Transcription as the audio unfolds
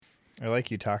I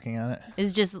like you talking on it.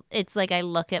 It's like I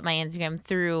look at my Instagram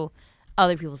through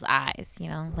other people's eyes, you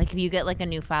know? Like if you get like a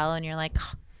new follow and you're like,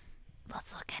 oh,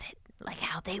 let's look at it like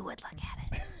how they would look at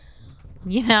it.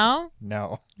 You know?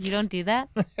 No. You don't do that?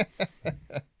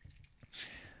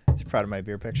 I'm proud of my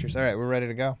beer pictures. All right, we're ready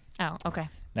to go. Oh, okay.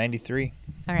 93.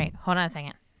 All right, hold on a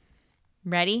second.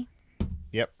 Ready?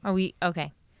 Yep. Are we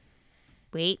okay?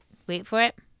 Wait for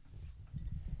it.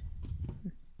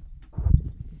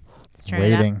 Let's turn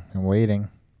it up. I'm waiting.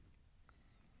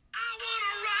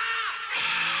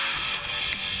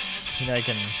 You know, I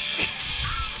can.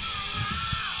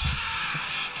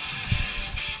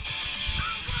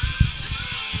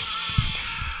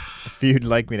 If you'd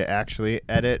like me to actually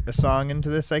edit a song into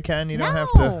this, I can. You don't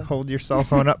have to hold your cell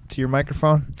phone up to your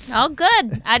microphone. Oh,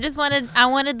 good. I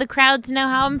wanted the crowd to know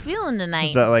how I'm feeling tonight.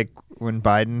 Is that like when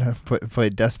Biden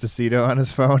played Despacito on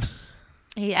his phone?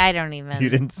 I don't even. You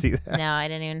didn't see that? No, I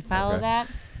didn't even follow that.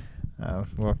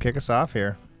 Well, kick us off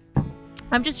here.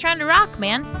 I'm just trying to rock,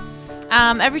 man.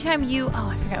 Every time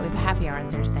I forgot we have a happy hour on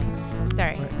Thursday.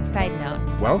 Sorry. Side note.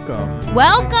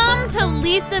 Welcome to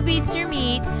Lisa Beats Your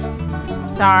Meat.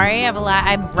 Sorry, I'm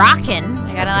rocking.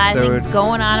 I got a lot of things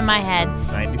going on in my head.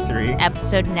 93.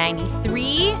 Episode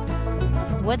 93.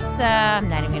 I'm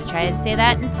not even going to try to say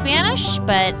that in Spanish,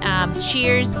 but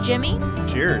cheers, Jimmy.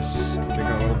 Cheers. Drinking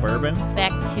a little bourbon.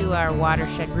 Back to our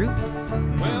watershed roots.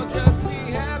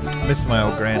 Miss my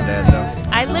old granddad,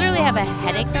 though. I literally have a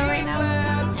headache, though, right now.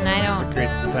 And I don't. It's a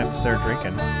great time to start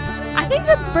drinking. I think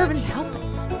the bourbon's helping.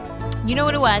 You know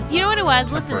what it was?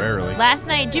 Listen, last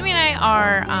night, Jimmy and I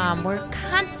are, we're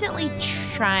constantly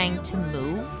trying to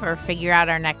move or figure out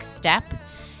our next step.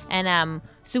 And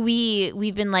so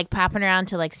we've been like popping around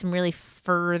to like some really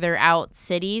further out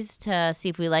cities to see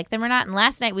if we like them or not. And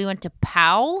last night we went to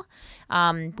Powell,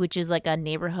 which is like a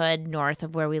neighborhood north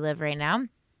of where we live right now.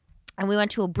 And we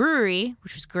went to a brewery,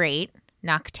 which was great,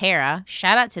 Nocterra.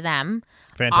 Shout out to them.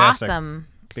 Fantastic. Awesome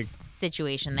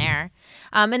situation there.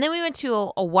 And then we went to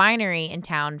a winery in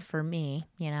town for me,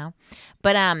 you know.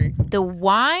 But the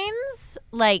wines,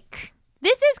 like,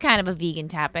 this is kind of a vegan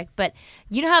topic, but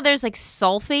you know how there's like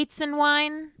sulfates in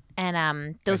wine?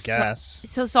 And those I guess.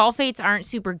 So sulfates aren't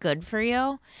super good for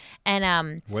you.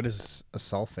 And what is a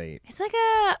sulfate? It's like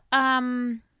that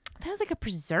was like a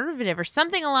preservative or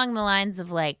something along the lines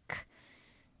of like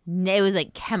it was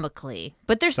like chemically.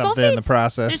 But there's something sulfates in the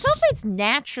process. There's sulfates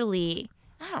naturally.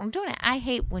 I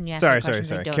hate when you ask me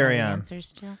questions I don't Carry know the on.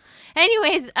 answers to.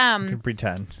 Anyways, You can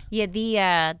pretend. Yeah,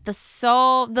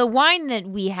 the wine that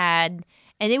we had,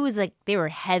 and it was like they were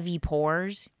heavy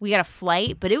pours. We got a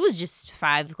flight, but it was just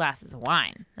 5 glasses of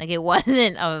wine. Like it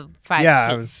wasn't a 5.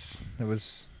 Yeah, it was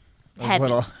heavy. A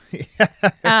little.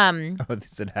 Oh, they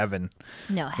said heaven.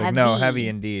 No, like, heavy. No, heavy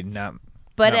indeed. Not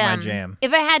my jam.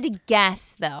 If I had to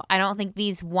guess, though, I don't think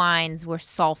these wines were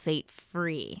sulfate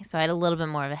free. So I had a little bit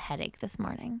more of a headache this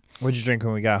morning. What'd you drink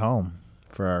when we got home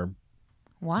for our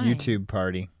wine. YouTube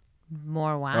party?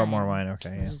 More wine. Oh, more wine.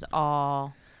 Okay. This is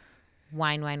all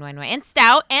wine. And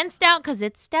stout because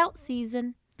it's stout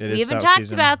season. We haven't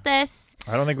talked about this.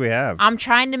 I don't think we have. I'm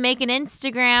trying to make an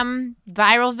Instagram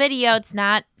viral video.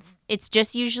 It's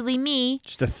just usually me.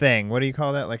 Just a thing. What do you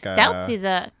call that? Like Stouts is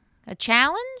a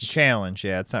challenge? Challenge,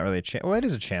 yeah. It's not really a challenge. Well, it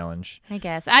is a challenge. I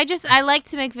guess. I like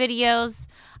to make videos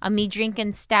of me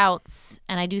drinking stouts,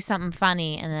 and I do something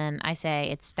funny, and then I say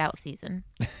it's stout season.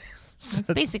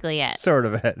 That's basically it. Sort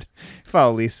of it.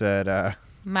 Follow Lisa at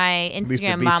my Instagram,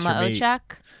 Lisa Mama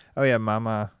Ochuk. Oh, yeah,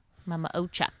 Mama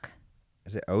Ochuk.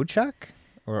 Is it Ochuk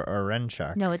or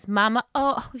Renchuk? No, it's Mama.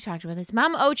 Oh, we talked about this.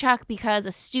 Mama Ochuk because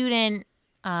a student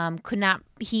could not.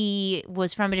 He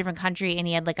was from a different country and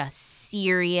he had like a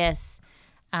serious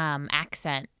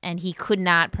accent and he could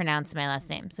not pronounce my last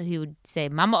name, so he would say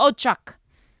Mama Ochuk,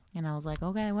 and I was like,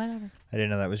 okay, whatever. I didn't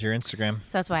know that was your Instagram.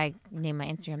 So that's why I named my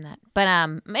Instagram that. But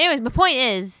anyways, my point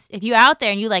is, if you're out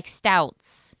there and you like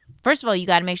stouts, first of all, you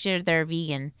got to make sure they're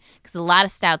vegan because a lot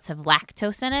of stouts have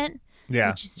lactose in it.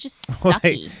 Yeah. Which is just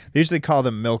sucky. They usually call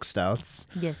them milk stouts.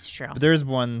 Yes, true. But there's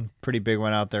one pretty big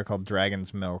one out there called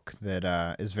Dragon's Milk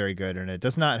that is very good, and it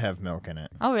does not have milk in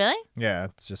it. Oh, really? Yeah,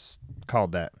 it's just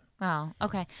called that. Oh,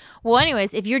 okay. Well,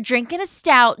 anyways, if you're drinking a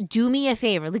stout, do me a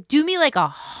favor. Like, do me like a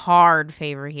hard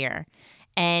favor here.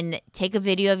 And take a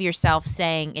video of yourself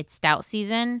saying it's stout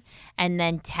season, and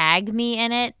then tag me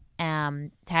in it.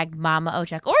 Tag Mama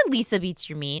Ochuk or Lisa Beats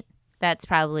Your Meat. That's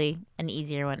probably an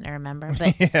easier one to remember,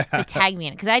 but, but tag me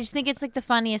in it because I just think it's like the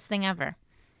funniest thing ever.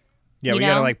 Yeah, we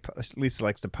gotta like. Lisa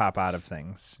likes to pop out of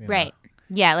things, right?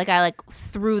 Yeah, like I like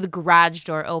threw the garage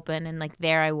door open and like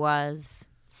there I was,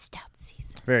 stout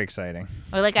season. Very exciting.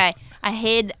 Or like I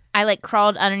like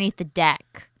crawled underneath the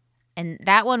deck, And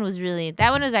that one was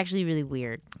actually really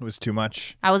weird. It was too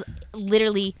much. I was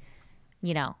literally,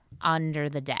 under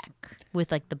the deck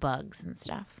with like the bugs and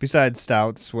stuff. Besides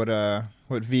stouts, what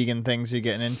vegan things are you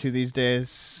getting into these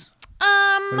days?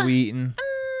 What are we eating?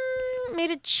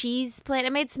 Made a cheese plate. I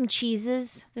made some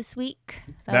cheeses this week.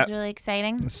 That was really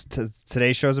exciting.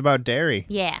 Today's show's about dairy.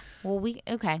 Yeah. Well,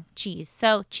 cheese.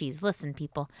 So cheese. Listen,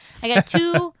 people, I got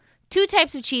two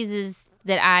types of cheeses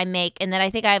that I make and that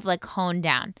I think I've like honed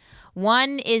down.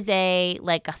 One is a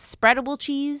spreadable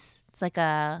cheese. It's like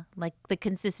the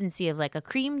consistency of like a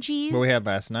cream cheese. What we had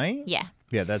last night? Yeah.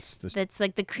 Yeah, that's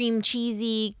like the cream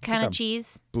cheesy kind of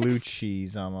cheese. Blue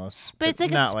cheese almost. But it's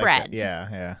like a spread.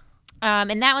 Yeah.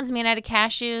 And that one's made out of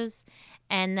cashews,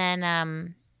 and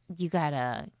then you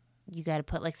gotta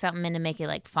put like something in to make it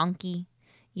like funky,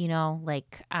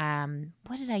 like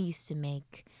what did I used to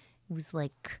make? It was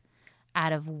like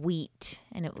out of wheat,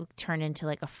 and it would turn into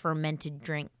like a fermented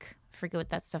drink. I forget what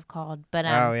that stuff called, but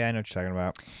oh yeah, I know what you're talking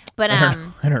about. But I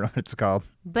don't know what it's called.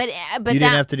 But you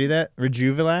didn't have to do that?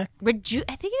 Rejuvelac? I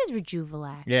think it is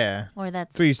Rejuvelac. Yeah. Or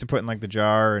that's what you used to put in like the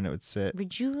jar and it would sit.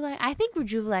 Rejuvelac. I think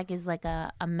Rejuvelac is like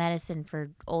a medicine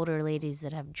for older ladies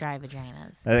that have dry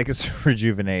vaginas. I think it's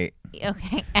Rejuvenate.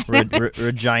 Okay.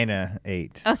 Regina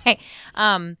 8. Okay.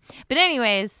 But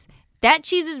anyways, that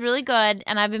cheese is really good,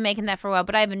 and I've been making that for a while.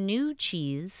 But I have a new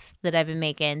cheese that I've been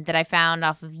making that I found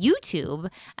off of YouTube,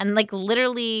 and like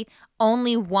literally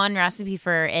only one recipe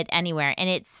for it anywhere. And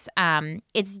it's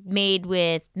made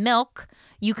with milk.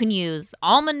 You can use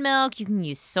almond milk. You can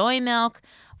use soy milk,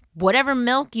 whatever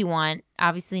milk you want.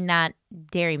 Obviously not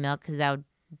dairy milk because that would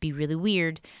be really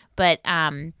weird. But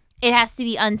it has to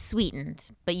be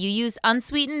unsweetened. But you use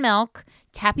unsweetened milk,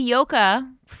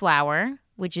 tapioca flour,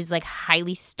 which is like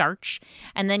highly starch.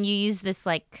 And then you use this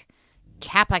like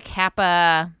kappa.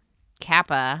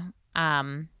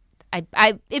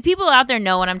 If people out there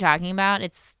know what I'm talking about,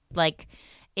 it's you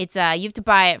have to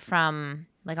buy it from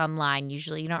like online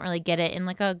usually. You don't really get it in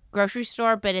like a grocery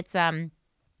store, but it's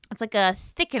like a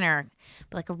thickener,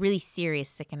 but like a really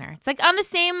serious thickener. It's like on the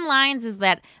same lines as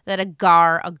that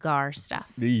agar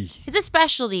stuff. Eey. It's a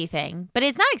specialty thing, but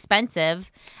it's not expensive.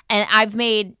 And I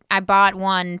bought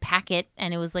one packet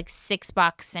and it was like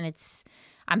 $6 and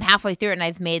I'm halfway through it and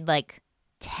I've made like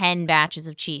 10 batches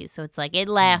of cheese. So it's like, it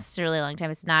lasts a really long time.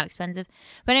 It's not expensive.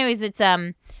 But anyways, it's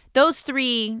those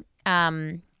three,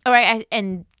 and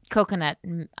coconut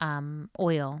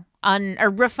oil, or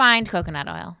refined coconut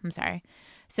oil. I'm sorry.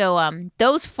 So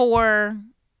those 4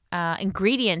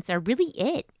 ingredients are really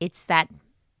it. It's that,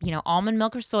 almond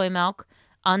milk or soy milk,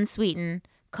 unsweetened,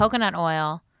 coconut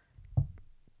oil,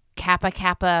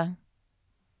 kappa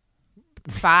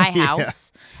Phi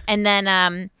House, and then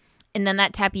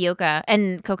that tapioca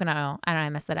and coconut oil. I don't know, I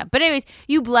messed that up. But anyways,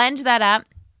 you blend that up.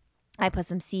 I put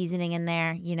some seasoning in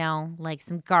there, like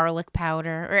some garlic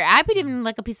powder, or I put even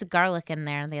like a piece of garlic in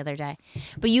there the other day.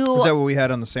 But Is that what we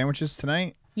had on the sandwiches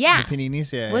tonight? Yeah. The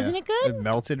paninis, yeah. Wasn't it good? It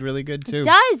melted really good too.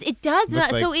 It does.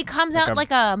 So it comes out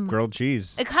like a grilled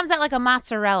cheese. It comes out like a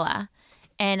mozzarella,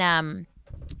 and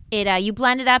you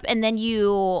blend it up, and then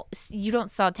you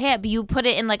don't saute it, but you put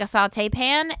it in like a saute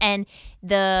pan, and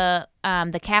the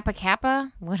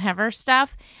kappa whatever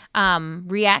stuff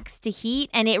reacts to heat,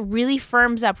 and it really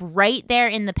firms up right there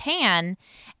in the pan,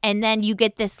 and then you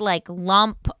get this like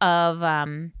lump of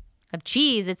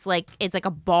cheese. It's like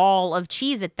a ball of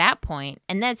cheese at that point,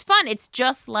 and that's fun. It's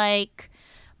just like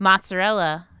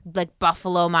mozzarella, like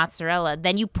buffalo mozzarella.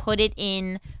 Then you put it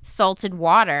in salted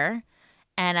water,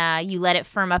 and you let it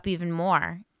firm up even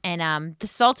more. And the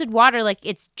salted water, like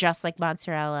it's just like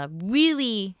mozzarella,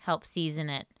 really helps season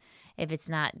it if it's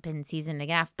not been seasoned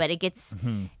enough. But it gets,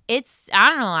 I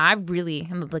don't know. I'm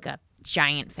like a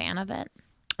giant fan of it.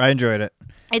 I enjoyed it.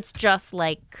 It's just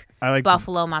like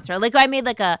buffalo mozzarella. Like I made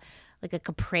like a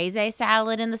caprese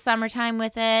salad in the summertime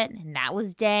with it, and that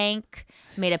was dank.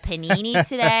 Made a panini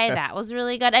today. That was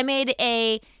really good. I made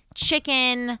a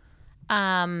chicken,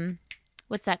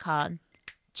 what's that called?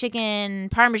 Chicken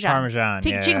parmesan.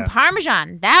 Chicken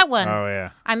parmesan. That one. Oh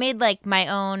yeah. I made like my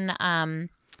own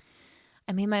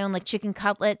like chicken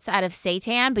cutlets out of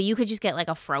seitan, but you could just get like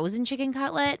a frozen chicken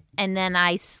cutlet, and then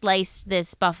I sliced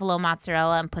this buffalo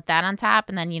mozzarella and put that on top,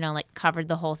 and then like covered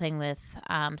the whole thing with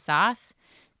sauce.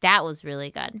 That was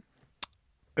really good.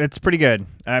 It's pretty good.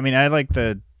 I mean, I like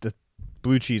the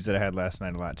blue cheese that I had last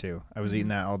night a lot too. I was eating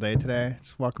that all day today.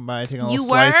 Just walking by, taking a little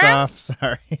slice off.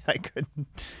 Sorry, I couldn't.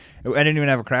 I didn't even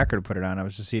have a cracker to put it on. I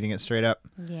was just eating it straight up.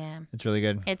 Yeah. It's really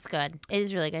good. It's good. It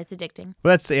is really good. It's addicting.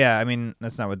 Well, I mean,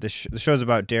 that's not what the show's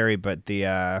about, dairy, but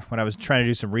when I was trying to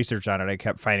do some research on it, I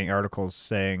kept finding articles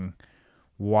saying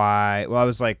why. Well, I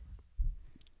was like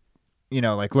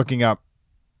like looking up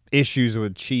issues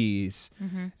with cheese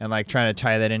and like trying to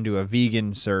tie that into a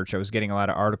vegan search, I was getting a lot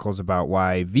of articles about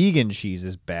why vegan cheese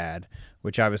is bad,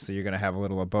 which obviously you're going to have a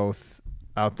little of both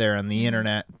out there on the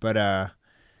internet. But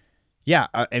yeah,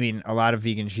 I mean, a lot of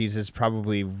vegan cheese is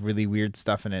probably really weird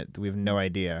stuff in it that we have no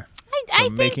idea. I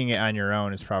think making it on your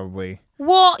own is probably...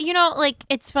 Well, like,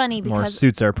 it's funny because... more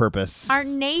suits our purpose. Our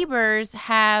neighbors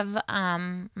have,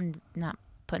 I'm not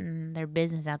putting their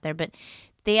business out there, but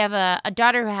they have a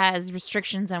daughter who has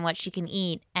restrictions on what she can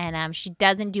eat, and she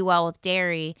doesn't do well with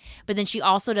dairy, but then she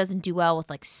also doesn't do well with,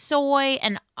 like, soy,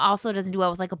 and also doesn't do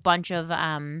well with, like, a bunch of...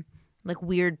 like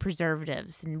weird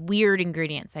preservatives and weird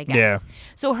ingredients, I guess. Yeah.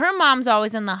 So her mom's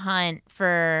always on the hunt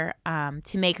for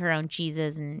to make her own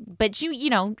cheeses, but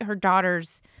she, her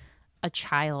daughter's a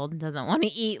child, doesn't want to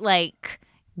eat like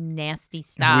nasty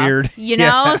stuff. Weird.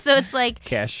 So it's like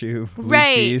cashew blue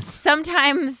right. cheese.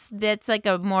 Sometimes that's like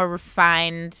a more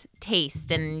refined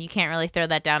taste, and you can't really throw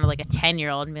that down to like a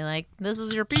 10-year-old and be like, "This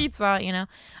is your pizza,"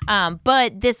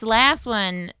 But this last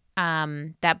one.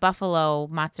 That buffalo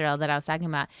mozzarella that I was talking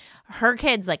about, her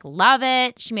kids like love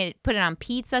it. She put it on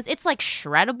pizzas. It's like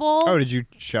shreddable. Oh, did you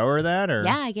show her that? Or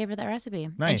yeah, I gave her that recipe.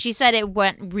 Nice. And she said it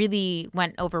went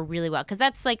over really well because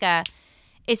that's like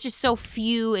it's just so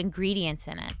few ingredients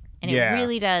in it, and it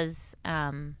really does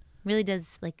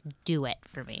like do it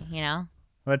for me. Well,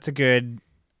 that's a good,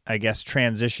 I guess,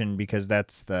 transition because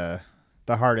that's the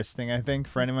hardest thing I think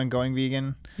for anyone going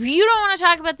vegan. You don't want to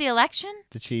talk about the election?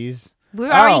 The cheese. We're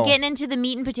already getting into the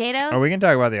meat and potatoes. Oh, we can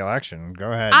talk about the election.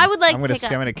 Go ahead. I would like I'm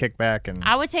gonna kick back and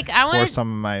pour some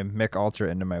of my Mick Ultra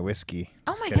into my whiskey.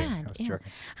 Oh my God! I was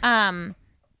joking.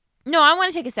 No, I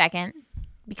want to take a second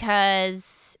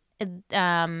because I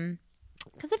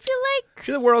feel like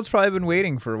the world's probably been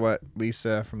waiting for what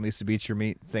Lisa from Lisa Beats Your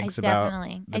Meat thinks about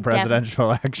the presidential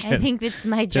election. I think it's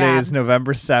my job. Today is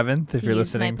November 7th. If you're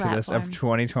listening to this of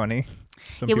 2020.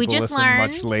 Some people we just listen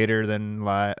learned much later than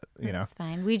That's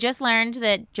fine. We just learned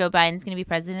that Joe Biden's going to be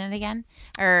president again,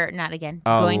 or not again.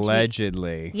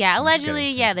 Allegedly. Yeah,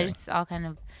 allegedly. Yeah, there's all kind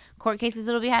of court cases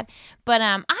that'll be had. But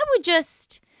I would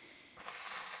just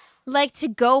like to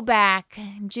go back.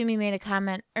 Jimmy made a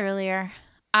comment earlier.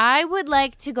 I would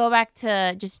like to go back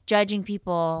to just judging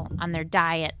people on their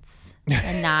diets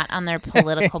and not on their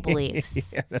political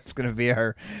beliefs. Yeah, that's going to be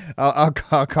our. I'll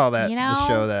call that the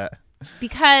show that.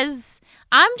 Because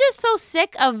I'm just so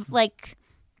sick of, like,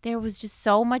 there was just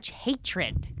so much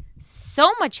hatred.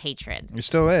 So much hatred. There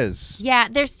still is. Yeah,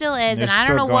 there still is. There's and I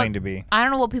don't know going to be. I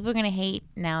don't know what people are going to hate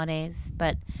nowadays.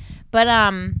 But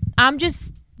I'm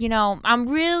just, I'm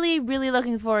really, really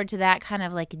looking forward to that kind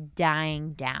of, like,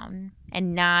 dying down.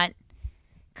 And not,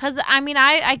 because,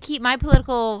 I keep my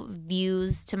political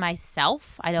views to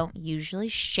myself. I don't usually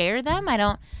share them.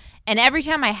 And every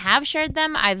time I have shared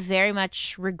them, I've very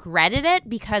much regretted it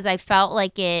because I felt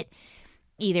like it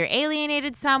either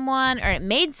alienated someone or it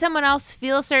made someone else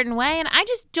feel a certain way. And I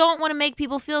just don't want to make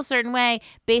people feel a certain way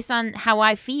based on how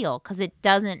I feel because it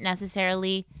doesn't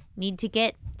necessarily need to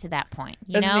get to that point.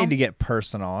 It doesn't need to get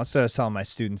personal. That's what I was telling my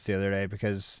students the other day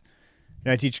because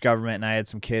I teach government and I had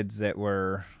some kids that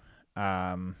were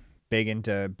big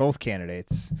into both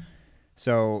candidates.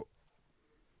 So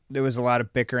there was a lot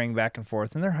of bickering back and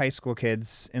forth, and they're high school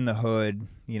kids in the hood,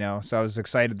 so I was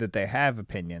excited that they have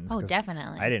opinions. Oh,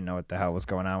 definitely. I didn't know what the hell was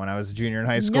going on when I was a junior in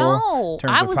high school. No, in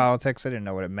terms of politics, I didn't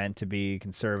know what it meant to be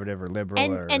conservative or liberal.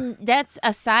 And that's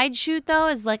a side shoot, though,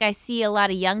 is like I see a lot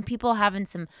of young people having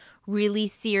some really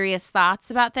serious thoughts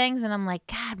about things, and I'm like,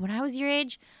 God, when I was your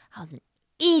age, I was an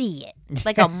idiot,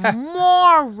 like a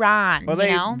moron. Well,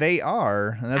 they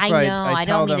are. And that's I why know. I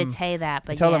don't mean to say that,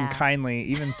 but I tell them kindly,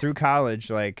 even through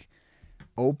college, like,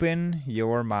 open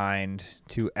your mind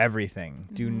to everything.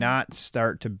 Do not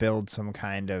start to build some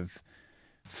kind of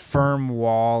firm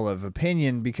wall of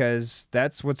opinion because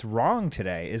that's what's wrong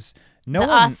today. Is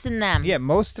us and them. Yeah,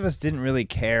 most of us didn't really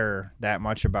care that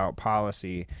much about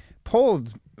policy.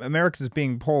 America's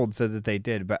being polled said that they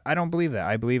did, but I don't believe that.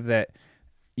 I believe that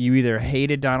you either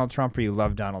hated Donald Trump or you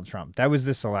loved Donald Trump. That was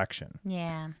this election.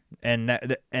 Yeah. And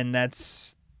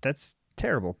that's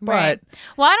terrible. Right. But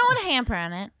well, I don't want to hamper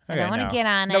on it. I don't want to get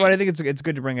on it. No, but I think it's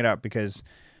good to bring it up because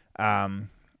one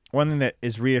thing that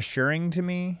is reassuring to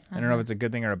me, I don't know if it's a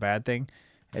good thing or a bad thing,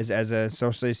 is as a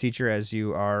social studies teacher, as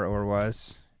you are or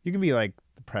was, you can be like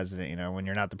the president, when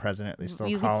you're not the president, they still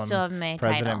call him President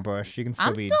title. Bush. You can still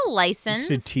I'm still licensed.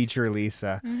 To teacher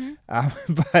Lisa.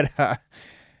 But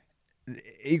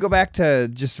you go back to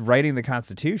just writing the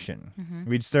Constitution.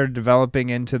 We'd started developing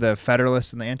into the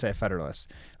Federalists and the Anti-Federalists.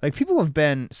 Like, people have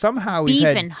been somehow we've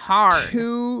beefing had hard.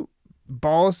 two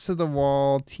balls to the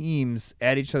wall teams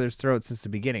at each other's throats since the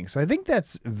beginning. So I think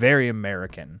that's very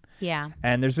American. Yeah.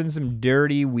 And there's been some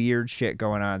dirty, weird shit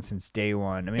going on since day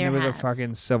one. I mean, there was a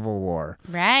fucking civil war.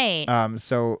 Right.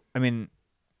 So, I mean,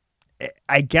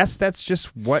 I guess that's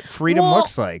just what freedom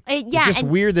looks like. It's just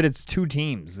weird that it's 2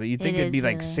 teams. That you think it'd be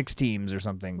like 6 teams or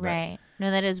something. Right.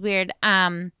 No, that is weird.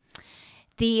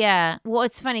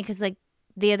 It's funny because like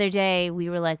the other day we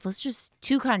were like, let's just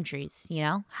 2 countries, you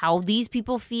know, how these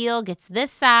people feel gets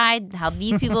this side, how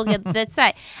these people get that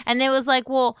side. And it was like,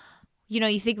 well, you know,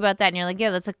 you think about that and you're like, yeah,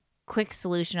 that's a quick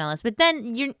solution on this. But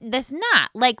then that's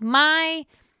not. Like my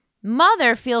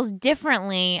mother feels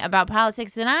differently about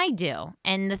politics than I do.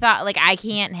 And the thought, like, I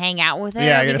can't hang out with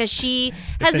her because she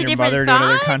has a different thought. To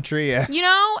another country, yeah. You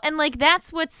know? And, like,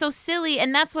 that's what's so silly.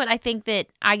 And that's what I think that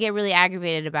I get really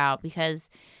aggravated about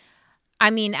because, I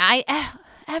mean,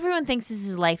 everyone thinks this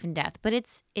is life and death, but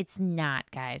it's not,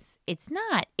 guys. It's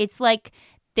not. It's like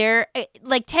this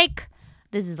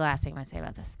is the last thing I'm going to say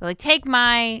about this, but, like, take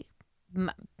my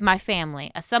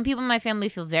family. Some people in my family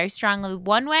feel very strongly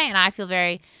one way, and I feel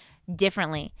very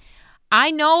differently.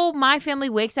 I know my family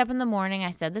wakes up in the morning.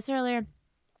 I said this earlier.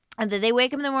 And that they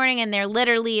wake up in the morning and they're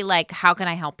literally like, how can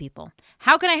I help people?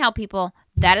 How can I help people?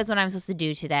 That is what I'm supposed to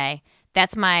do today.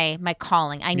 That's my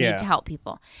calling. I need to help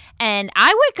people. And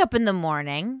I wake up in the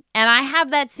morning and I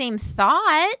have that same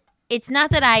thought. It's not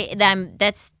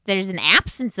that there's an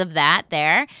absence of that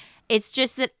there. It's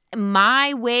just that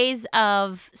my ways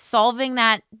of solving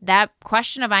that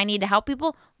question of I need to help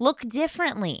people look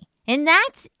differently. And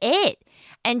that's it.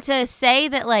 And to say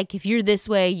that, like, if you're this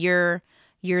way, you're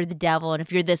the devil, and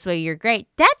if you're this way, you're great.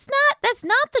 That's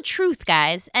not the truth,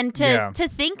 guys. And to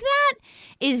think that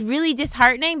is really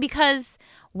disheartening because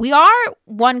we are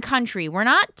one country. We're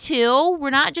not 2.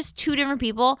 We're not just 2 different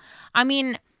people. I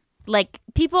mean, like,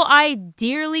 people I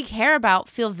dearly care about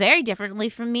feel very differently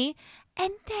from me,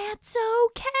 and that's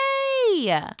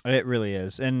okay. It really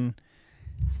is. And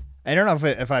I don't know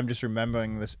if I'm just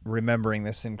remembering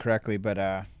this incorrectly, but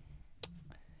I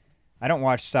don't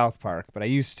watch South Park, but I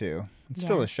used to. It's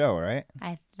still a show, right?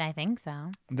 I think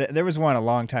so. There was one a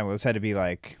long time ago. It had to be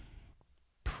like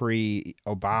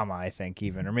pre-Obama, I think,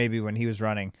 even, or maybe when he was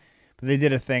running. But they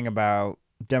did a thing about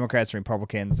Democrats and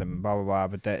Republicans and blah, blah, blah.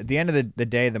 But at the end of the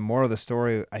day, the moral of the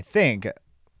story, I think,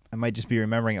 I might just be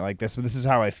remembering it like this, but this is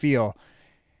how I feel.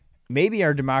 Maybe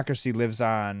our democracy lives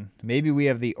on. Maybe we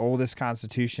have the oldest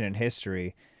constitution in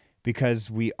history because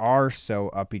we are so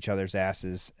up each other's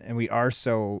asses and we are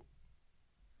so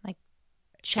like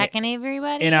checking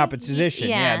everybody in opposition.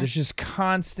 Yeah, there's just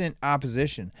constant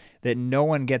opposition that no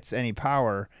one gets any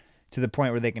power to the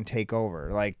point where they can take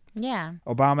over. Like,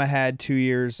 Obama had 2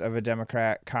 years of a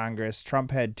Democrat Congress.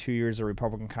 Trump had 2 years of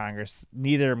Republican Congress.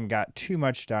 Neither of them got too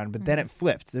much done, but then it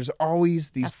flipped. There's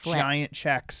always these giant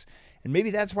checks. And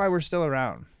maybe that's why we're still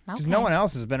around. Because no one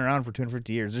else has been around for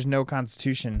 250 years. There's no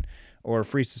constitution or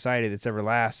free society that's ever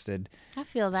lasted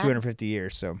 250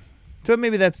 years. So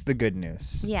maybe that's the good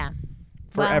news. Yeah.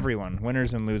 For everyone,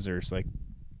 winners and losers. Like,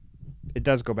 it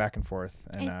does go back and forth.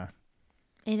 And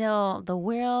the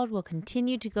world will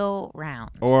continue to go round.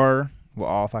 Or we'll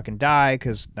all fucking die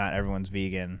because not everyone's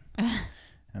vegan.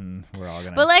 And we're all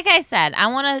going to. But like I said, I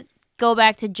want to go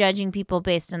back to judging people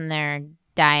based on their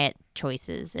diet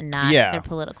choices and not their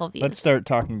political views. Let's start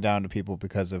talking down to people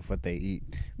because of what they eat,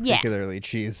 particularly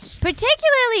cheese.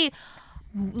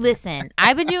 Listen,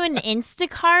 I've been doing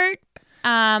Instacart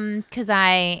because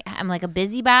I'm like a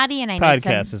busybody and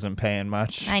podcast isn't paying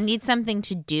much. I need something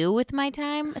to do with my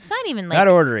time. It's not even like not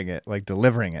ordering it, like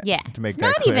delivering it. Yeah, to make it's that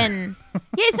not clear. even. Yeah,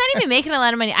 it's not even making a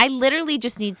lot of money. I literally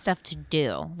just need stuff to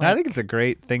do. Like, I think it's a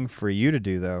great thing for you to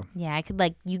do, though. Yeah, I could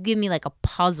you give me like a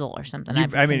puzzle or something.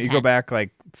 You go back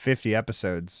like 50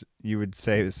 episodes, you would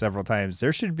say several times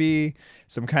there should be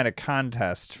some kind of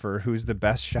contest for who's the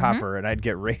best shopper, and I'd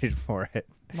get rated for it.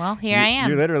 Well, here I am.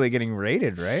 You're literally getting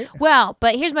rated, right? Well,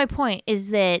 but here's my point: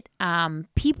 is that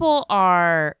people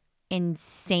are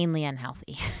insanely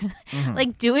unhealthy.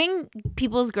 Like doing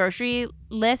people's grocery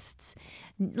lists,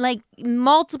 like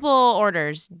multiple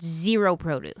orders, 0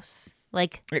 produce.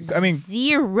 Like, I mean,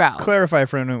 0. Clarify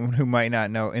for anyone who might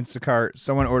not know, Instacart,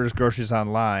 someone orders groceries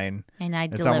online. And I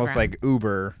deliver. It's almost like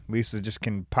Uber. Lisa just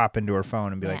can pop into her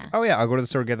phone and be like, oh, yeah, I'll go to the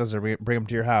store, get those, or bring them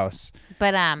to your house.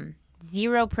 But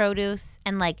 0 produce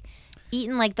and, like,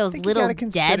 eating, like, those little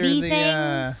Debbie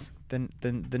things.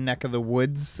 The neck of the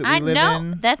woods that we live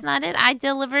in. No, that's not it. I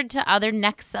delivered to other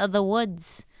necks of the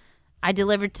woods. I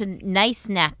delivered to nice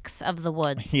necks of the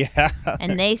woods. Yeah.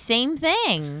 And same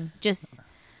thing. Just...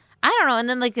 I don't know. And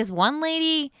then, like, this one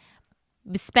lady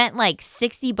spent like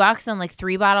 $60 on like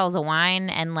 3 bottles of wine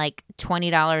and like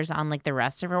 $20 on like the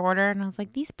rest of her order. And I was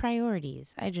like, these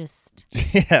priorities. I just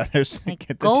there's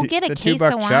like go get a case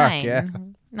of wine. Chuck, yeah.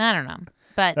 I don't know,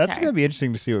 but that's gonna be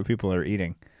interesting to see what people are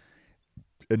eating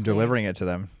and delivering it to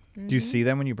them. Mm-hmm. Do you see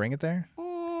them when you bring it there?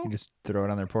 You just throw it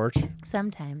on their porch.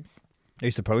 Sometimes. Are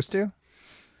you supposed to?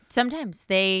 Sometimes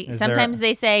they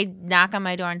say knock on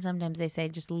my door, and sometimes they say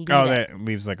just leave it. That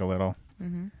leaves like a little.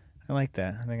 Mm-hmm. I like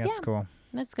that. I think that's cool.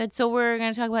 That's good. So we're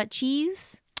gonna talk about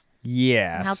cheese.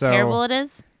 Yeah. And how terrible it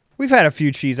is. We've had a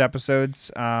few cheese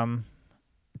episodes. To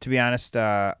be honest,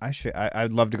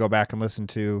 I'd love to go back and listen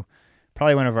to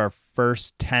probably one of our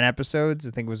first 10 episodes.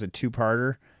 I think it was a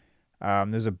 2-parter.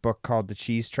 There's a book called The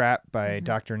Cheese Trap by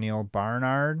Dr. Neil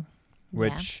Barnard,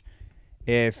 which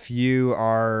if you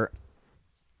are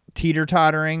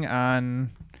teeter-tottering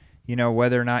on,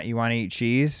 whether or not you want to eat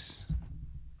cheese,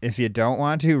 if you don't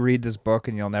want to, read this book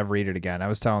and you'll never read it again. I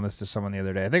was telling this to someone the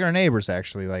other day. I think our neighbors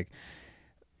actually,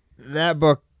 that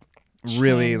book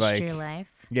really changed your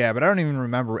life. Yeah, but I don't even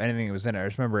remember anything that was in it. I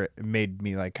just remember it made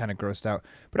me kind of grossed out.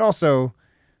 But also,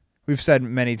 we've said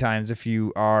many times, if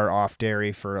you are off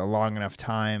dairy for a long enough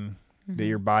time, that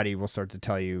your body will start to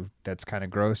tell you that's kind of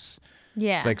gross.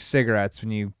 Yeah. It's like cigarettes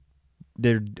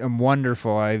they're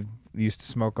wonderful. I used to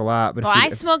smoke a lot, but I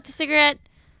smoked a cigarette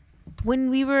when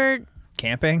we were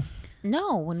camping.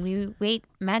 No, when we ate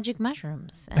magic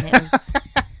mushrooms, and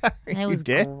it was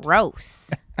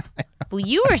gross. Well,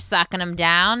 you were sucking them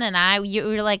down, and you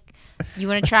were like, "You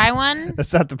want to try one?"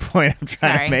 That's not the point I'm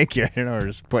trying to make here. We're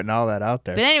just putting all that out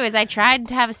there. But anyways, I tried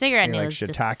to have a cigarette, and it was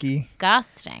shiitake?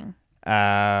 Disgusting.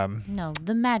 No,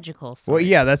 the magical sort. Well,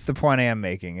 yeah, that's the point I am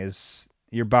making. Is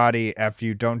your body, after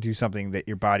you don't do something that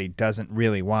your body doesn't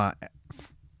really want,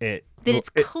 it's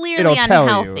clearly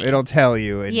unhealthy. It'll tell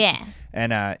you.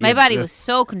 And my body was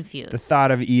so confused. The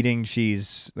thought of eating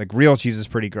cheese, like real cheese, is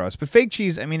pretty gross. But fake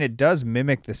cheese, I mean, it does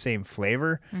mimic the same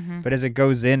flavor, but as it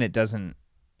goes in, it doesn't.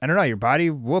 I don't know. Your body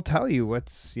will tell you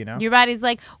what's, Your body's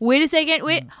like, wait a second,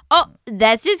 wait. Oh,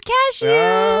 that's just cashews.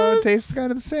 Oh, it tastes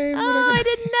kind of the same. Oh, I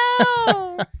didn't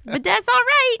know. But that's all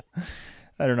right.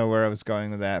 I don't know where I was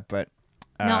going with that, but.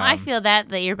 No, I feel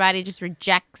that your body just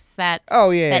rejects that.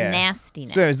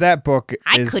 Nastiness. So that book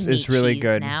is really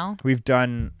good. Now. We've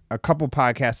done a couple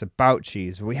podcasts about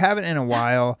cheese, but we haven't in a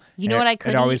while. You know what I could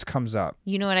eat? It always comes up.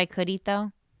 You know what I could eat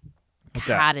though? What's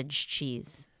cottage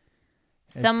cheese.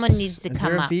 Someone needs to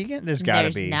come up. Is there a vegan? There's got to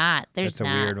be. There's not. That's a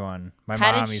weird one. My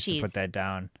mom used to put that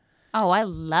down. Oh, I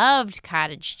loved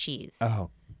cottage cheese.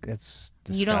 Oh, that's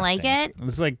disgusting. You don't like it?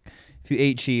 It's like if you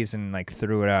ate cheese and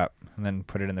threw it up and then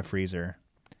put it in the freezer.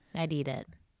 I'd eat it.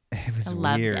 It was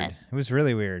weird. It was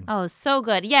really weird. Oh, so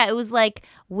good. Yeah, it was like,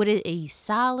 are you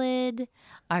solid?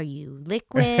 Are you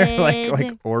liquid?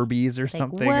 like Orbeez or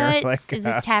something? What? Or is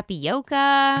this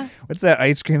tapioca? What's that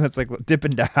ice cream that's like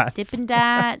Dippin' Dots? Dippin'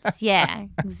 Dots, yeah.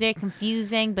 It was very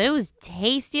confusing, but it was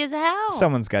tasty as hell.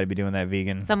 Someone's got to be doing that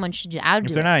vegan. Someone should do it. I'll do it.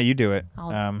 If they're not, you do it.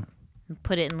 I'll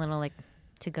put it in little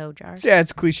to-go jars. So yeah,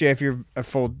 it's cliche. If you're a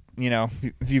full,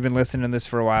 if you've been listening to this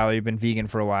for a while, you've been vegan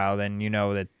for a while, then you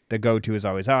know that the go-to is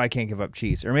always, I can't give up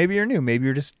cheese. Or maybe you're new. Maybe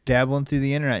you're just dabbling through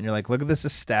the internet and you're like, look at this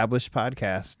established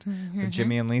podcast with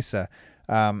Jimmy and Lisa.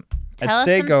 Tell us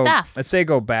some stuff. I'd say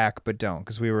go back, but don't,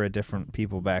 because we were a different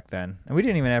people back then. And we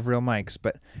didn't even have real mics.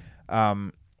 But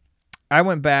I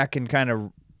went back and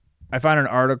I found an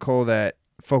article that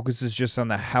focuses just on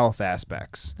the health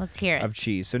aspects. Let's hear it. Of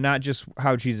cheese. So not just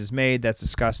how cheese is made. That's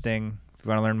disgusting. If you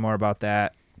want to learn more about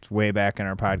that, it's way back in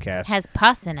our podcast. It has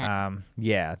pus in it.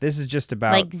 Yeah, this is just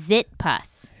about like zit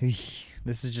pus.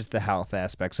 This is just the health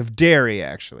aspects of dairy,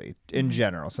 actually, in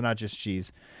general. So not just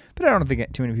cheese. But I don't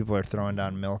think too many people are throwing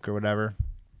down milk or whatever.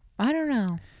 I don't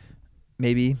know.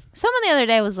 Maybe. Someone the other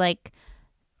day was like,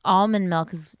 almond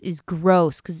milk is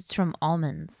gross because it's from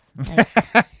almonds.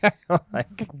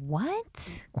 Like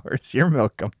what? Where's your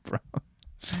milk come from?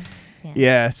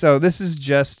 Yeah, so this is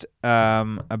just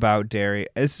about dairy.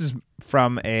 This is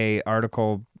from a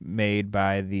article made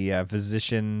by the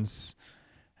Physicians.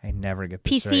 I never get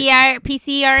this right.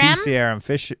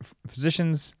 PCRM?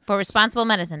 Physicians for Responsible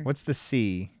Medicine. What's the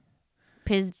C?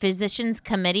 Physicians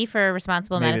Committee for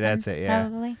Responsible Medicine. Maybe that's it, yeah.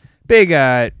 Probably. Big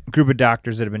group of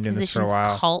doctors that have been doing this for a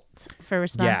while. Cult for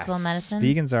Responsible Medicine.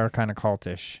 Vegans are kind of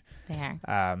cultish. They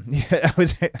are. That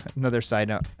was another side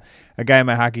note. A guy on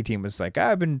my hockey team was like,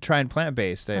 I've been trying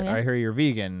plant-based. I hear you're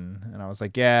vegan. And I was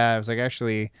like, yeah. I was like,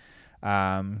 actually,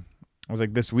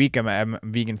 this week I'm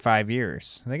vegan 5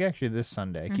 years. I think actually this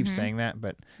Sunday. I keep saying that,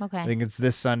 but I think it's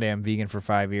this Sunday I'm vegan for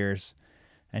 5 years.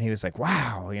 And he was like,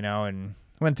 wow, and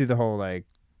went through the whole, the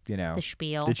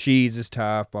spiel. The cheese is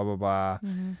tough, blah, blah, blah.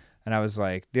 And I was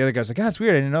like, the other guy's like, that's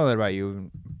weird. I didn't know that about you.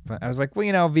 But I was like,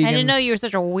 well, vegans. I didn't know you were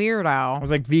such a weirdo. I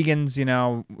was like, vegans,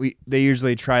 they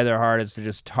usually try their hardest to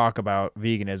just talk about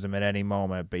veganism at any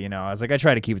moment. But, I was like, I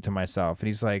try to keep it to myself. And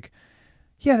he's like,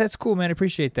 yeah, that's cool, man. I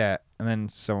appreciate that. And then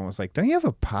someone was like, don't you have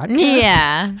a podcast?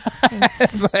 Yeah.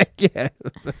 It's like, yeah.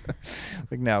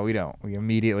 Like, no, we don't. We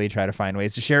immediately try to find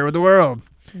ways to share it with the world.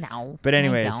 No. But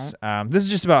anyways, this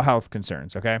is just about health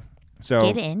concerns, okay?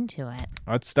 So get into it.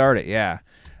 Let's start it, yeah.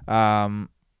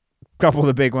 Couple of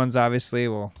the big ones, obviously.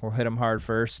 We'll hit them hard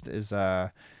first. Is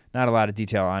not a lot of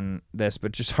detail on this,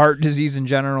 but just heart disease in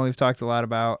general. We've talked a lot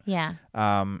about. Yeah.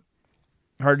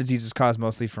 Heart disease is caused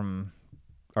mostly from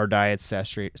our diet's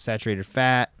saturated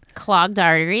fat, clogged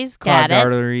arteries,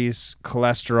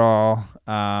 cholesterol.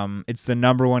 It's the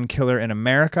number one killer in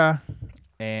America,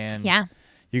 and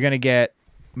you're gonna get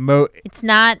it's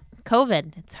not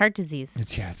COVID, it's heart disease.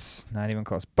 It's not even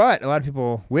close. But a lot of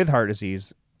people with heart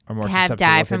disease are more susceptible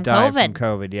die from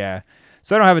COVID. Yeah.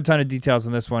 So I don't have a ton of details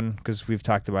on this one because we've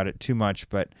talked about it too much.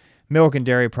 But milk and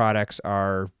dairy products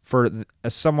are for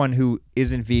someone who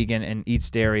isn't vegan and eats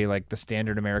dairy like the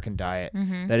standard American diet.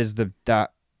 Mm-hmm. That is the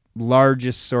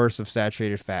largest source of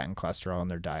saturated fat and cholesterol in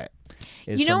their diet.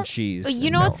 Is from cheese.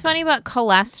 You know milk. what's funny about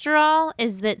cholesterol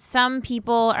is that some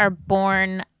people are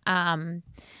born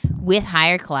with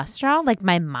higher cholesterol. Like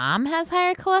my mom has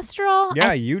higher cholesterol.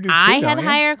 Yeah, you do too. I had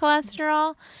higher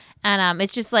cholesterol, and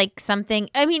it's just like something.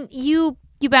 I mean, you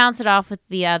balance it off with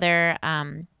the other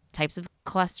types of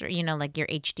cholesterol. Like your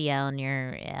HDL and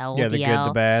your LDL. Yeah, the good,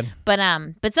 the bad.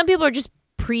 But some people are just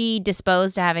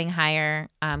predisposed to having higher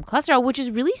cholesterol, which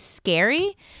is really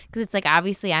scary because it's like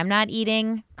obviously I'm not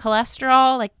eating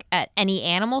cholesterol like at any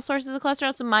animal sources of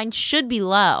cholesterol, so mine should be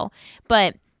low,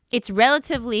 but it's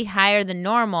relatively higher than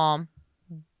normal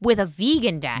with a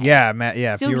vegan diet.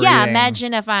 Yeah. So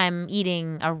imagine if I'm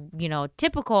eating a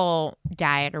typical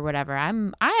diet or whatever. I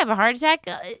have a heart attack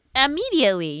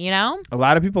immediately. A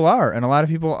lot of people are, and a lot of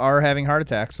people are having heart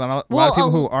attacks. A lot of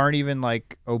people who aren't even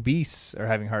like obese are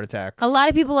having heart attacks. A lot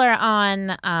of people are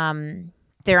on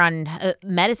they're on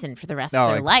medicine for the rest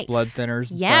of their life. Blood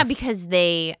thinners. And stuff. Because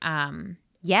they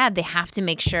they have to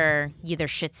make sure their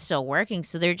shit's still working.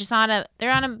 So they're just on a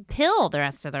pill the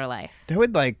rest of their life. They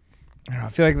would I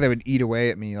feel like they would eat away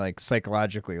at me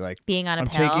psychologically, being on a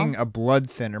pill. I'm taking a blood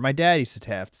thinner. My dad used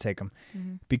to have to take them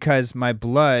because my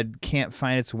blood can't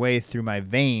find its way through my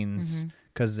veins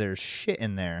because there's shit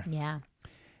in there. Yeah.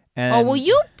 And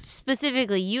you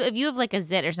specifically, if you have a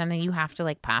zit or something, you have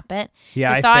to pop it.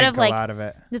 Yeah, I think a lot of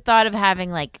it. The thought of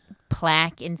having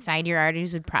plaque inside your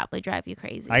arteries would probably drive you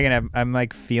crazy. I'm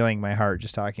feeling my heart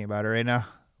just talking about it right now,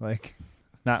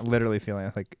 not literally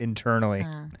feeling it, internally.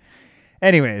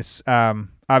 Anyways,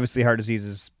 obviously heart disease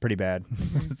is pretty bad.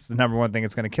 It's the number one thing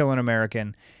that's going to kill an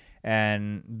American.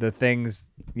 And the things,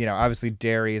 obviously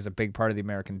dairy is a big part of the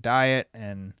American diet.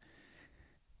 And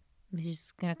it's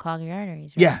just going to clog your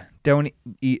arteries, right? Yeah. Don't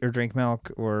eat or drink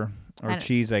milk or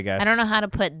cheese, I guess. I don't know how to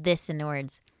put this in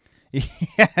words.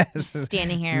 Yes.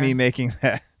 Standing here. It's me making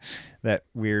that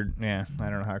weird, I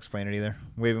don't know how to explain it either.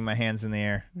 Waving my hands in the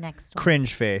air. Next one.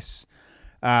 Cringe face.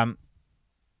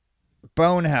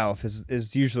 Bone health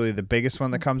is usually the biggest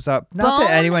one that comes up. Not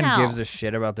that anyone gives a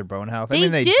shit about their bone health. I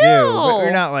mean, they do. But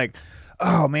you're not like,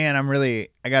 oh man,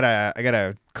 I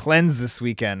gotta cleanse this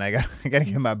weekend. I gotta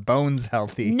get my bones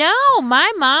healthy. No,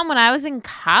 my mom when I was in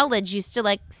college used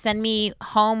to send me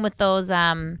home with those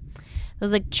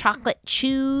chocolate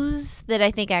chews that I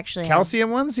think actually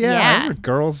calcium ones. Yeah. I remember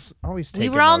girls always taking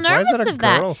those. We were all those. nervous Why is that of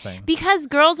that thing? Because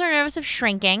girls are nervous of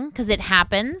shrinking because it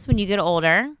happens when you get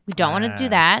older. We don't want to do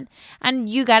that, and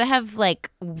you gotta have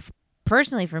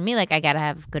personally for me, I gotta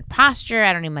have good posture.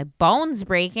 I don't need my bones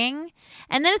breaking,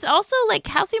 and then it's also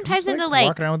calcium ties into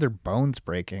walking around with their bones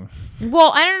breaking.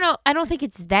 Well, I don't know. I don't think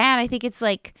it's that. I think it's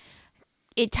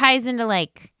it ties into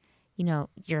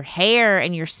your hair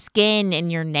and your skin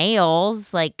and your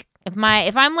nails. If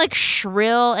I'm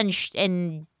shrill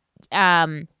and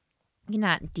you're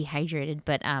not dehydrated,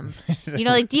 but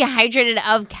dehydrated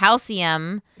of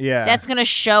calcium. Yeah, that's gonna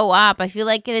show up. I feel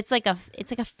like it's like a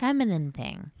feminine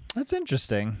thing. That's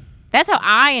interesting. That's how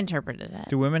I interpreted it.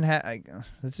 Do women have?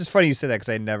 It's just funny you said that because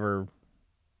I never.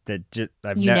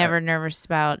 Never nervous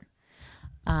about.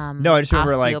 No, I just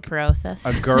remember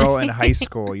osteoporosis. A girl in high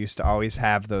school used to always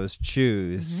have those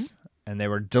chews, and they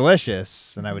were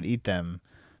delicious, and I would eat them.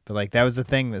 But that was the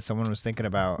thing that someone was thinking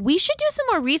about. We should do some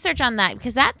more research on that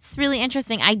because that's really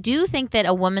interesting. I do think that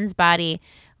a woman's body,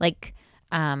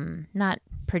 not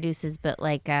produces, but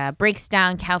breaks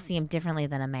down calcium differently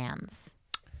than a man's.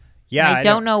 Yeah, I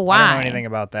don't know why. I don't know anything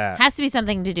about that. Has to be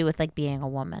something to do with being a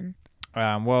woman.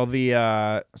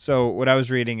 So what I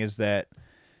was reading is that,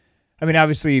 I mean,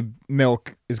 obviously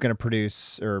milk is going to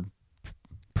produce or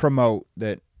promote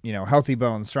that, healthy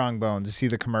bones, strong bones. You see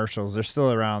the commercials. They're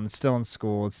still around. It's still in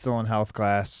school. It's still in health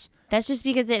class. That's just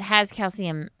because it has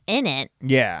calcium in it.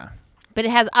 Yeah. But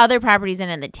it has other properties in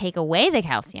it that take away the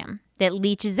calcium, that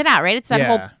leaches it out, right? It's that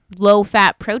whole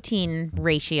low-fat protein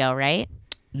ratio, right?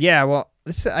 Yeah, well,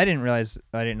 I didn't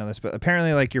know this, but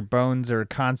apparently, like, your bones are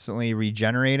constantly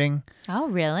regenerating. Oh,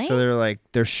 really? So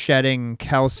they're shedding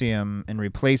calcium and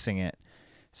replacing it.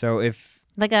 So if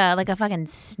like a fucking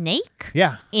snake,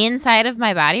 inside of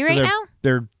my body now,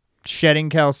 they're shedding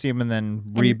calcium and then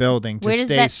rebuilding to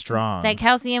stay strong. That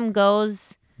calcium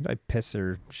goes. I piss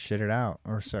or shit it out,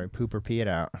 poop or pee it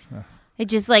out. It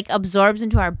just like absorbs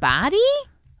into our body.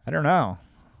 I don't know.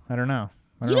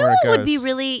 You know what would be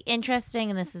really interesting,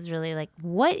 and this is really like,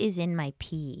 what is in my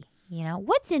pee?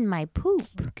 What's in my poop?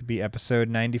 It could be episode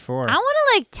 94. I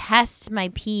want to test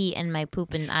my pee and my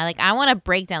poop, and I want to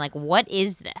break down what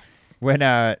is this? When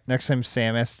next time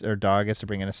Sam or dog has to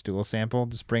bring in a stool sample,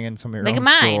 just bring in some of your own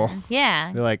mine. Stool.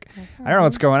 Yeah. Be like, I don't know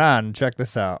what's going on. Check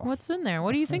this out. What's in there?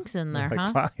 What do you think's in there,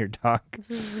 huh? Wow, your dog.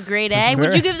 This is a grade A.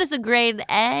 Would you give this a grade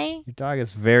A? Your dog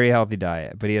has very healthy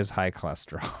diet, but he has high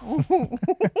cholesterol.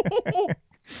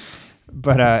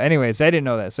 But anyways, I didn't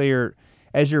know that. So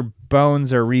as your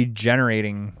bones are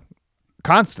regenerating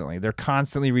constantly, they're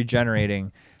constantly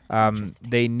regenerating.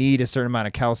 They need a certain amount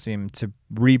of calcium to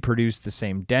reproduce the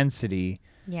same density.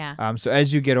 Yeah. So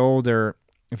as you get older,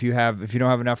 if you don't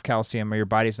have enough calcium or your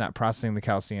body's not processing the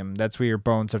calcium, that's where your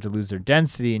bones start to lose their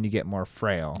density and you get more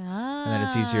frail. And then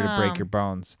it's easier to break your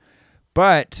bones.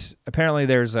 But apparently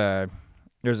there's a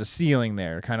ceiling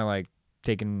there, kind of like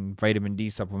taking vitamin D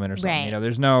supplement or something. Right.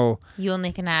 There's no. You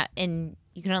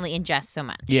can only ingest so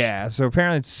much. Yeah, so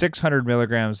apparently it's 600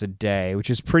 milligrams a day, which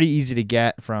is pretty easy to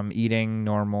get from eating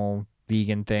normal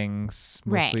vegan things,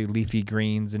 mostly leafy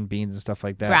greens and beans and stuff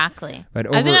like that. Broccoli. But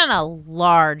I've been on a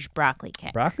large broccoli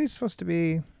kick. Broccoli's supposed to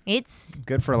be it's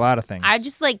good for a lot of things. I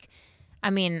just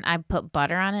I put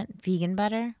butter on it, vegan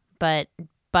butter, but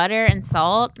butter and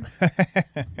salt.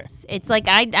 It's like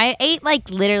I ate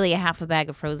literally a half a bag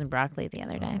of frozen broccoli the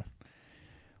other day.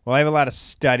 Well, I have a lot of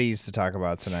studies to talk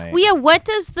about tonight. Well,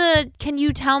 yeah, can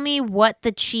you tell me what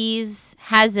the cheese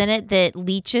has in it that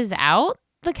leaches out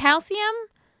the calcium?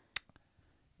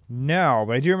 No,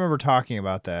 but I do remember talking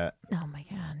about that. Oh my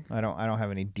God. I don't have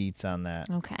any deets on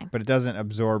that. Okay. But it doesn't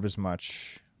absorb as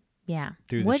much. Yeah.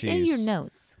 Through the cheese. What are your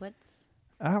notes?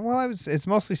 It's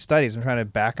mostly studies. I'm trying to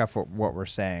back up what we're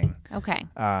saying. Okay.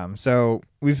 So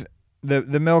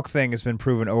the milk thing has been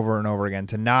proven over and over again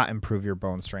to not improve your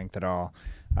bone strength at all.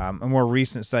 A more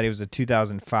recent study was a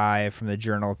 2005 from the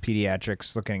Journal of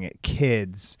Pediatrics looking at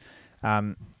kids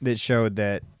that showed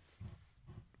that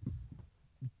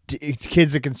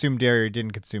kids that consumed dairy or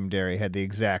didn't consume dairy had the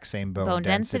exact same bone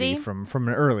density from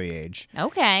an early age.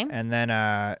 Okay. And then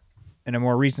in a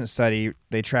more recent study,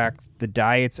 they tracked the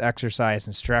diets, exercise,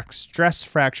 and stress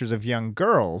fractures of young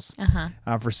girls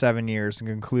for 7 years and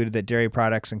concluded that dairy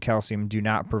products and calcium do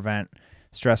not prevent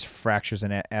stress fractures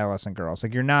in adolescent girls.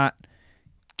 You're not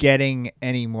getting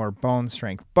any more bone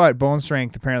strength, but bone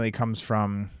strength apparently comes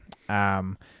from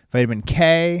vitamin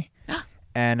K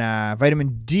and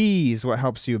vitamin D is what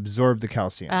helps you absorb the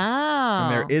calcium. Oh.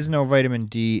 And there is no vitamin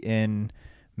D in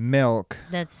milk.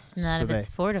 That's none of it's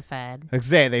fortified.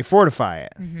 They fortify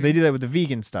it. Mm-hmm. They do that with the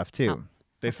vegan stuff too.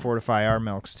 They fortify our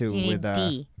milks too. So you need with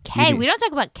D. K. We don't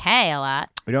talk about K a lot.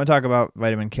 We don't talk about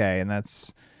vitamin K, and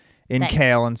that's in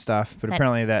kale and stuff. But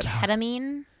apparently that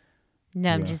ketamine.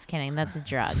 No, I'm just kidding. That's a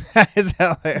drug. Is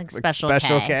that like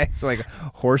special K? It's like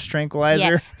horse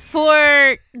tranquilizer? Yeah.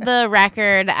 For the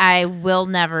record, I will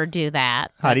never do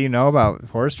that. How do you know about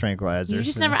horse tranquilizers? You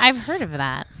just never. I've heard of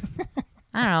that.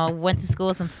 I don't know. Went to school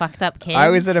with some fucked up kids. I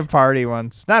was at a party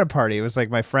once. Not a party. It was like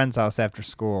my friend's house after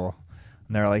school.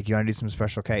 And they were like, you want to do some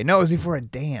special K? No, it was before a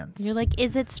dance. You're like,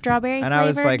 is it strawberry flavored? And I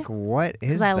was like, what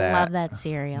is that? I love that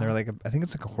cereal. And they were like, I think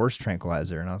it's like a horse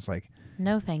tranquilizer. And I was like,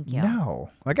 no, thank you.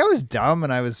 No. I was dumb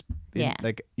and I was,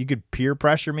 you could peer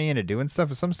pressure me into doing stuff.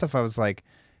 But some stuff I was like,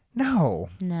 no.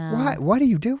 What are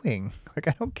you doing? I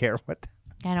don't care what.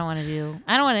 I don't want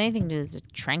anything to do with a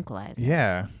tranquilizer.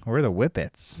 Yeah. Or the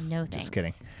Whippets. No thanks. Just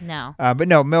kidding. No. But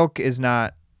no, milk is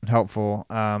not helpful.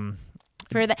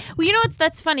 For that. Well, you know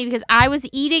that's funny because I was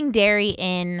eating dairy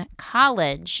in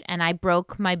college and I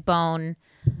broke my bone.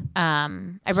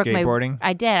 Skateboarding?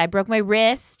 I did. I broke my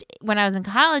wrist when I was in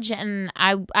college, and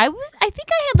I think I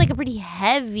had like a pretty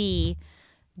heavy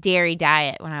dairy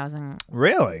diet when I was in.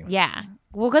 Really? Yeah.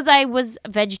 Well, because I was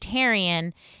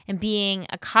vegetarian, and being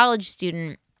a college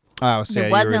student, Oh, so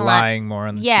you're relying more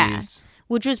on the cheese.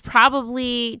 Which was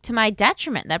probably to my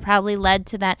detriment. That probably led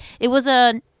to that. It was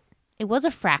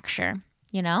a fracture,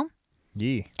 you know?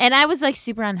 Yeah. And I was like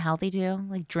super unhealthy too,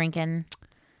 like drinking.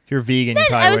 If you're vegan, you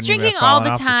probably I was drinking all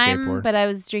the time, the but I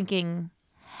was drinking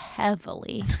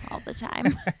heavily all the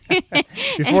time.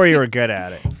 Before you were good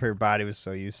at it, your body was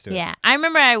so used to it. Yeah. I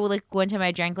remember one time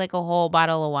I drank like a whole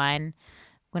bottle of wine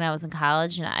when I was in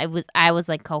college, and I was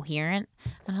like coherent,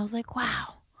 and I was like,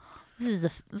 wow.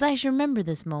 I should remember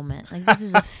this moment. Like, this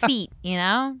is a feat, you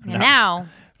know? And now.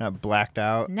 Not blacked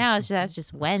out. Now that's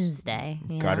just Wednesday.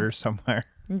 Gutter somewhere.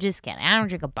 I'm just kidding. I don't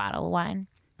drink a bottle of wine.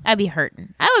 I'd be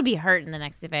hurting. I would be hurting the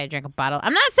next day if I drank a bottle.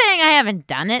 I'm not saying I haven't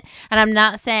done it, and I'm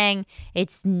not saying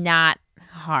it's not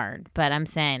hard, but I'm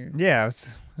saying. Yeah,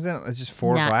 it's just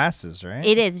four glasses, right?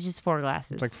 It is. It's just 4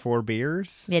 glasses. It's like 4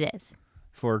 beers? It is.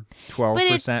 For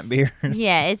 12% beers.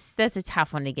 Yeah, that's a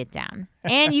tough one to get down.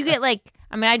 And you get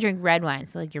I drink red wine,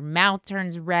 so like your mouth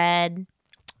turns red.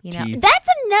 You know,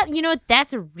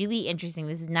 that's a really interesting.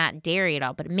 This is not dairy at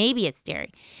all, but maybe it's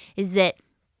dairy. Is that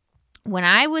when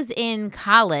I was in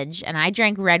college and I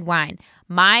drank red wine,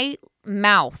 my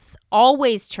mouth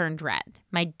always turned red.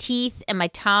 My teeth and my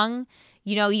tongue,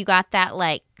 you got that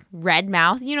like red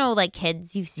mouth, like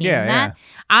kids, you've seen that. Yeah.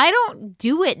 I don't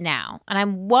do it now. And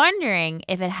I'm wondering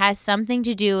if it has something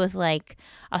to do with like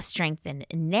a strengthened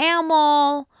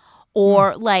enamel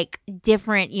or like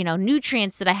different,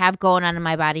 nutrients that I have going on in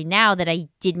my body now that I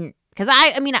didn't. Because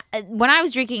when I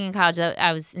was drinking in college,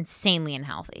 I was insanely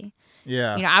unhealthy.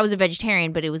 Yeah. I was a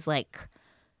vegetarian, but it was like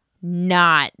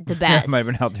not the best. It might have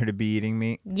been healthier to be eating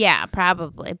meat. Yeah,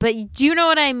 probably. But do you know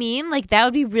what I mean? Like, that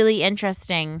would be really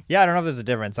interesting. Yeah, I don't know if there's a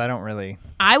difference. I don't really.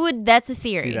 That's a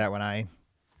theory. See that when I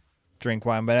drink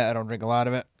wine, but I don't drink a lot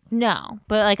of it. No,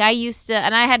 but like I used to,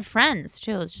 and I had friends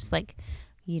too. It's just like,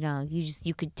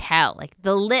 you could tell, like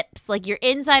the lips, like your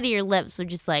inside of your lips would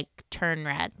just like turn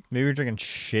red. Maybe you're drinking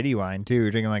shitty wine too.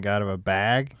 You're drinking like out of a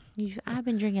bag. I've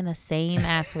been drinking the same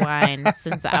ass wine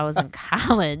since I was in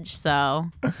college, so.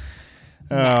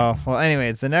 Oh, well,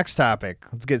 anyways, the next topic.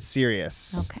 Let's get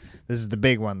serious. Okay. This is the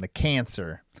big one, the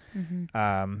cancer. Mm-hmm.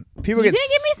 You're going to give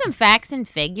me some facts and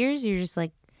figures? You're just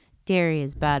like, dairy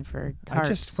is bad for hearts.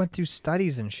 I just went through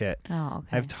studies and shit. Oh, okay.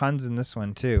 I have tons in this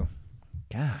one, too.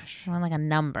 Gosh. I want like a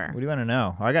number. What do you want to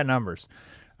know? I got numbers.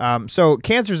 So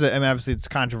cancer's, obviously it's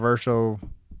controversial,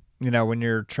 when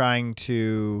you're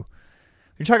talking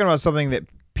about something that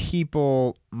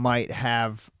people might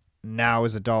have now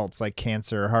as adults, like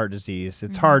cancer or heart disease.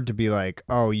 It's hard to be like,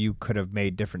 oh, you could have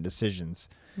made different decisions.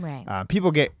 Right.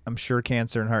 People get, I'm sure,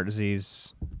 cancer and heart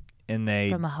disease, and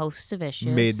they from a host of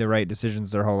issues made the right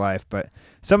decisions their whole life. But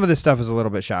some of this stuff is a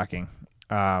little bit shocking.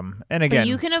 And again, but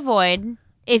you can avoid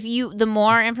the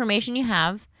more information you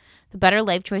have, the better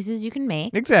life choices you can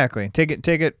make. Exactly. Take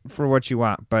it for what you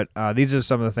want. But these are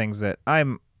some of the things that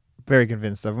I'm very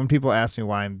convinced of. When people ask me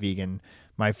why I'm vegan,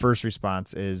 my first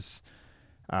response is,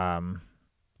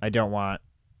 I don't want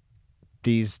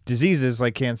these diseases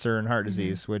like cancer and heart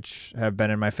disease, which have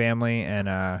been in my family,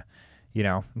 and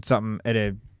it's something at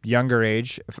a younger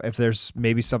age. If there's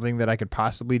maybe something that I could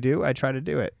possibly do, I try to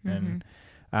do it. And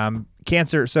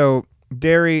cancer. So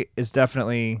dairy is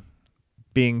definitely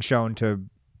being shown to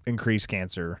increase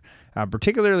cancer,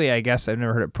 particularly. I guess I've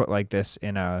never heard it put like this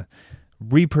in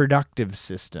reproductive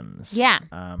systems. Yeah.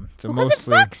 So because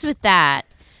it fucks with that.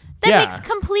 That makes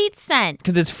complete sense.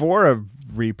 Because it's for a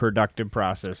reproductive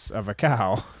process of a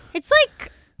cow. It's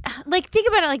like think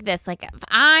about it like this. Like if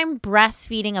I'm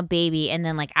breastfeeding a baby and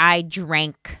then like I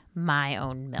drank my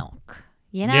own milk,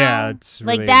 Yeah, it's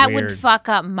really like that weird. would fuck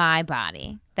up my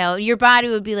body. Your body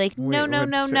would be like, no.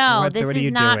 This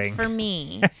is not for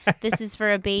me. This is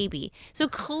for a baby. So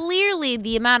clearly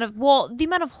the amount of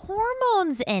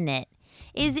hormones in it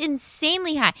is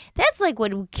insanely high. That's like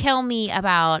what would kill me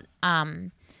about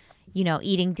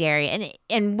eating dairy.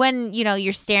 And when,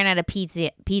 you're staring at a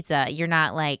pizza, you're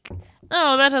not like,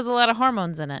 oh, that has a lot of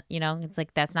hormones in it. It's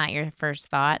like, that's not your first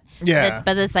thought. Yeah.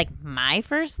 But it's like my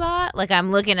first thought. Like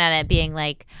I'm looking at it being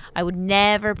like, I would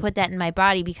never put that in my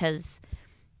body because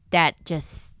that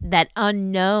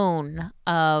unknown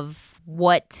of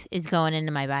what is going into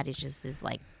my body just is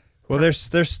like. Well, they're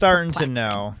starting to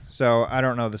know. So I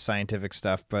don't know the scientific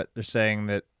stuff, but they're saying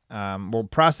that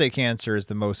prostate cancer is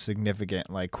the most significant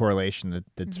correlation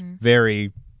that's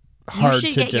very hard to debate.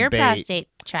 You should get your prostate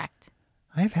checked.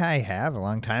 I have a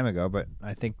long time ago, but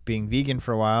I think being vegan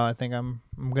for a while, I think I'm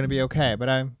going to be okay. But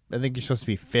I think you're supposed to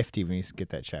be 50 when you get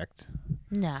that checked.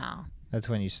 No. That's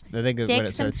when you. I think stick when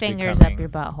it some starts fingers becoming, up your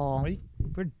butthole.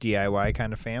 We're DIY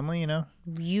kind of family, You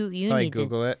probably need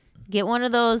Google to it. Get one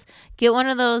of those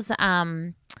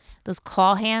those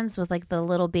claw hands with like the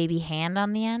little baby hand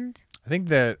on the end. I think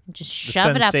the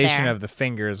shove it up there. sensation of the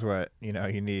finger is what you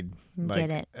need. Like,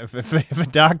 get it. If a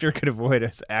doctor could avoid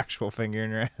his actual finger in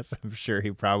your ass, I'm sure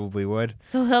he probably would.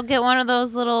 So he'll get one of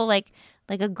those little like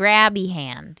a grabby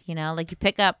hand, like you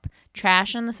pick up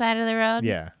trash on the side of the road.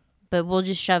 Yeah. But we'll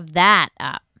just shove that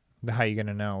up. But how are you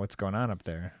gonna know what's going on up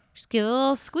there? Just give it a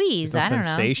little squeeze. I don't know.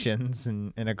 Sensations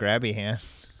in a grabby hand.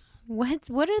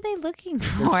 What are they looking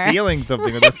for? They're feeling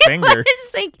something with their fingers.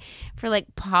 Just like for like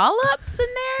polyps in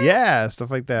there? Yeah,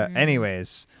 stuff like that.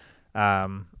 Anyways,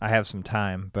 I have some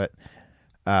time, but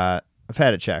I've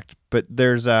had it checked. But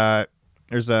there's a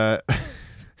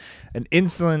an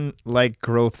insulin-like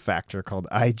growth factor called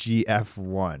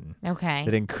IGF-1. Okay.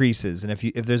 That increases, and if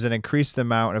there's an increased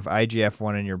amount of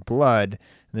IGF-1 in your blood, then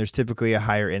there's typically a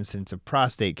higher incidence of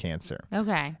prostate cancer.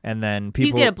 Okay. And then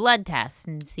people you get a blood test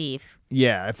and see if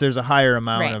there's a higher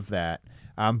amount of that.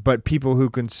 But people who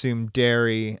consume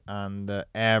dairy on the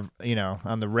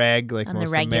on the reg, like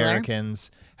most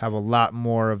Americans, have a lot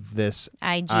more of this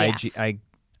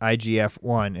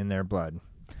IGF-1 in their blood.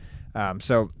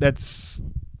 So that's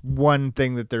one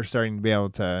thing that they're starting to be able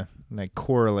to like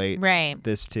correlate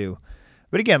this to.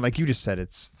 But again, like you just said,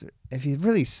 it's if you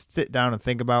really sit down and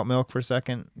think about milk for a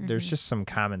second, there's just some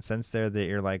common sense there that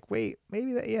you're like, wait,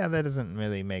 maybe that doesn't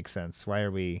really make sense. Why are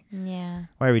we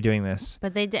doing this?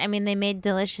 But they made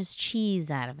delicious cheese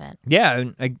out of it.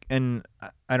 Yeah, and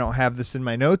I don't have this in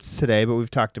my notes today, but we've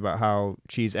talked about how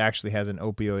cheese actually has an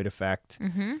opioid effect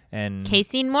and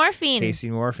casein morphine.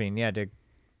 Yeah,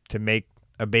 to make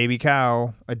a baby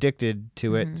cow addicted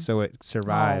to it so it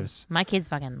survives. My kids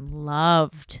fucking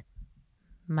loved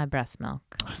my breast milk.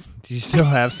 Do you still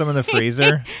have some in the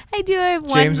freezer? I do. I have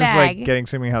one James bag. was like getting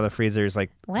something out of the freezer. He's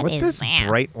like, what's this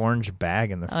bright orange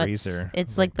bag in the freezer?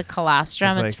 It's like the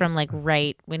colostrum. It's from like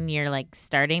right when you're like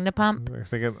starting to pump. I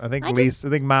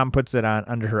think Mom puts it on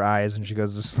under her eyes when she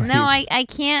goes to sleep. No, I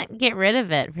can't get rid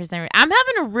of it for some reason. I'm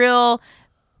having a real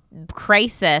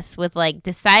crisis with like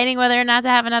deciding whether or not to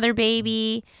have another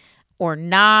baby or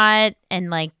not, and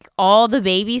like all the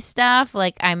baby stuff.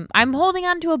 Like I'm holding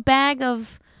on to a bag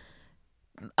of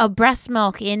breast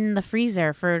milk in the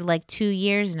freezer for like 2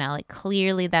 years now. Like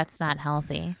clearly that's not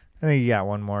healthy. I think you got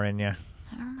one more in you.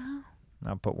 I don't know.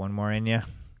 I'll put one more in you.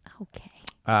 Okay.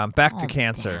 Back to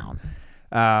cancer.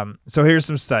 So here's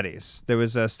some studies. There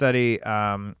was a study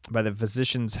by the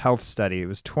Physicians Health Study. It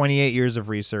was 28 years of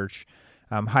research.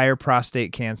 Higher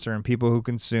prostate cancer in people who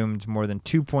consumed more than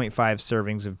 2.5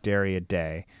 servings of dairy a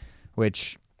day,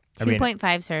 which 2.5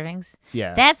 servings.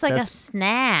 Yeah, that's a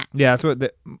snack. Yeah, that's what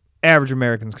the average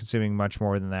American's consuming. Much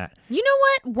more than that. You know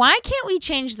what? Why can't we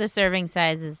change the serving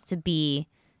sizes to be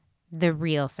the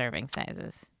real serving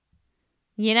sizes?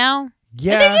 Yeah,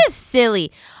 they're just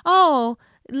silly. Oh,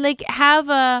 like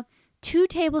have 2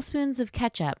 tablespoons of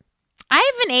ketchup.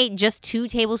 I haven't ate just 2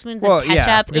 tablespoons of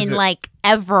ketchup in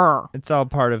ever. It's all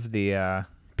part of the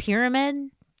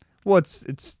pyramid. Well,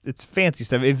 it's fancy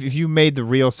stuff. If you made the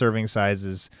real serving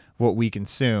sizes what we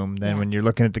consume, then when you're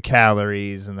looking at the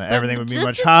calories and everything would be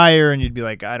much higher, and you'd be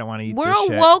like, I don't want to eat this shit.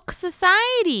 We're a woke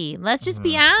society. Let's just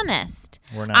be honest.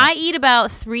 We're not. I eat about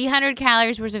 300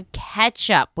 calories worth of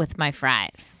ketchup with my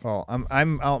fries. Well,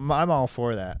 I'm all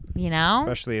for that.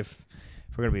 Especially if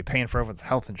we're going to be paying for everyone's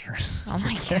health insurance. Oh,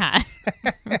 my God.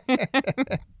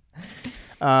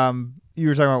 You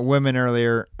were talking about women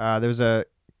earlier. There was a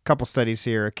couple studies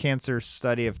here. A cancer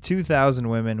study of 2,000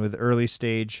 women with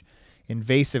early-stage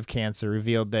invasive cancer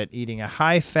revealed that eating a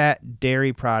high-fat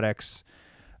dairy products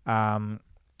had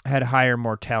a higher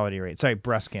mortality rate. Sorry,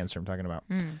 breast cancer I'm talking about.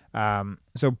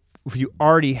 So if you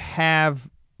already have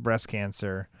breast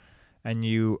cancer and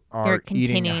you are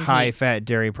eating high-fat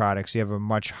dairy products, you have a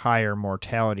much higher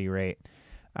mortality rate.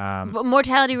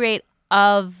 Mortality rate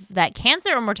of that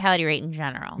cancer or mortality rate in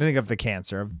general? I think of the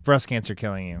cancer, of breast cancer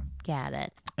killing you. Got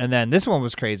it. And then this one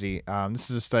was crazy.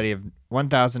 This is a study of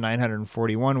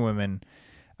 1,941 women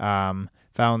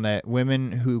found that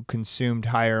women who consumed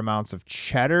higher amounts of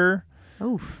cheddar,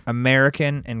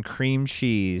 American, and cream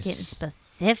cheese, getting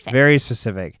specific, very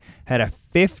specific, had a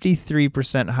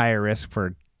 53% higher risk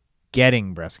for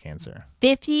getting breast cancer.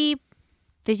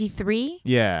 53?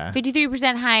 Yeah.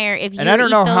 53% higher if you And I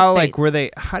don't know how, things. were they,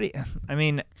 how do you, I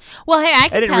mean. Well, hey, I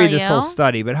didn't read this whole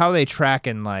study, but how are they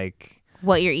tracking,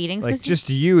 what you're eating? Like,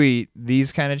 just you eat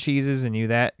these kind of cheeses and you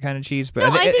that kind of cheese? But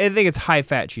I think it's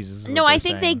high-fat cheeses. No, I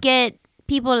think they get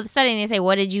people to the study and they say,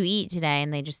 what did you eat today?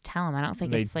 And they just tell them. I don't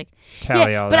think it's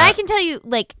tally all but that. I can tell you,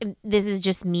 this is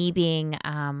just me being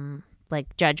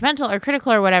judgmental or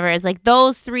critical or whatever, is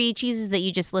those 3 cheeses that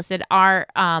you just listed are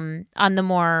on the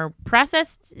more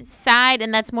processed side,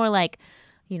 and that's more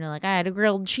like I had a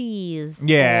grilled cheese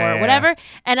or whatever.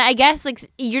 And I guess like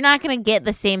you're not going to get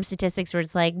the same statistics where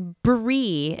it's like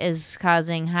brie is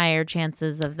causing higher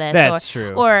chances of this. That's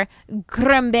true. Or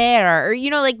crembert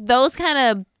or, like those kind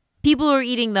of people who are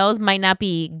eating those might not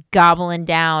be gobbling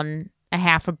down a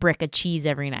half a brick of cheese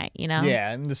every night,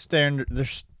 Yeah, and the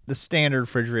standard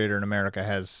refrigerator in America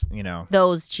has,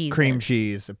 those cheeses. Cream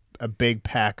cheese, a big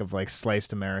pack of like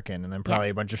sliced American, and then probably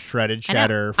a bunch of shredded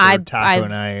cheddar for taco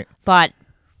night. Bought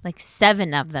like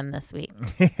 7 of them this week.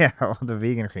 Yeah, the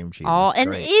vegan cream cheese.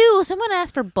 Great. Ew, someone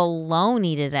asked for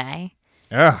bologna today.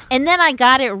 Ugh. And then I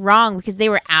got it wrong because they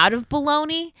were out of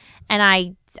bologna, and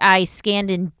I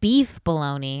scanned in beef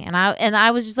bologna, and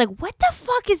I was just like, what the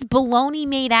fuck is bologna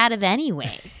made out of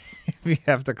anyways? You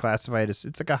have to classify it as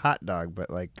it's like a hot dog,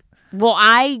 but like. Well,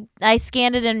 I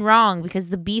scanned it in wrong because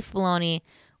the beef bologna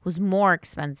was more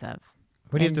expensive.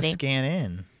 What do you have to scan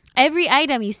in? Every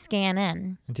item you scan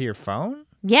in. Into your phone?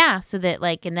 Yeah, so that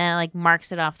and then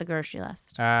marks it off the grocery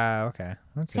list. Okay.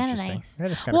 That's kind of interesting. nice. That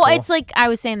is kind of cool. It's like I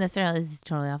was saying this earlier. This is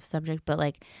totally off the subject, but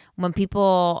when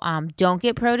people don't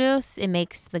get produce, it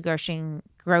makes the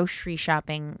grocery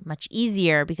shopping much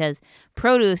easier because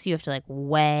produce you have to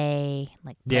weigh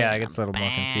yeah, it gets a little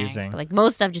more confusing. But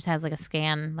most stuff just has a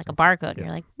scan, a barcode. Yep. And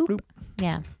you're like boop. Boop.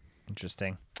 Yeah.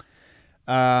 Interesting.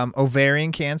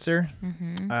 Ovarian cancer.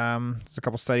 Mm-hmm. There's a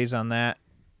couple studies on that.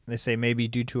 They say maybe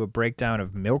due to a breakdown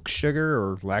of milk sugar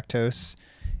or lactose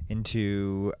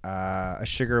into a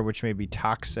sugar which may be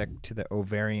toxic to the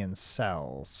ovarian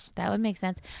cells. That would make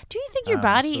sense. Do you think your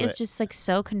body is just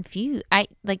so confused?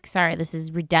 Sorry, this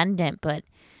is redundant, but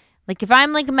if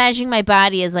I'm imagining my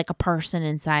body as a person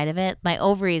inside of it, my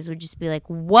ovaries would just be like,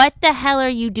 what the hell are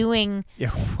you doing? Yeah,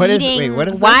 what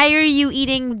is why this? are you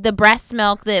eating the breast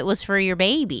milk that was for your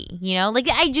baby?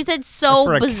 I just it's so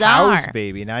for bizarre. A cow's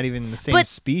baby, not even the same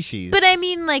species. But I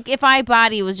mean, if my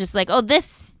body was just oh,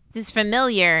 this is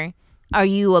familiar. Are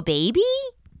you a baby?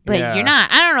 But you're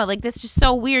not. I don't know. That's just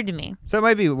so weird to me. So it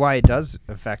might be why it does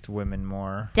affect women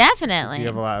more. Definitely. You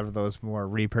have a lot of those more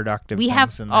reproductive We things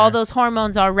have in all there. those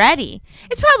hormones already.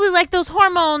 It's probably those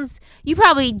hormones. You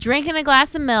probably drinking a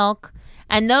glass of milk,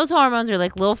 and those hormones are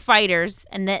little fighters.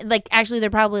 And actually,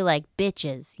 they're probably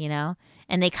bitches,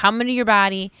 And they come into your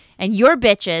body, and your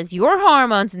bitches, your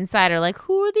hormones inside are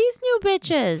who are these new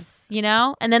bitches?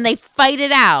 And then they fight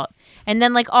it out. And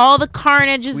then all the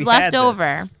carnage is left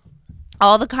over.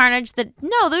 All the carnage they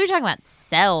were talking about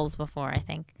cells before, I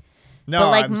think. No,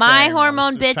 but my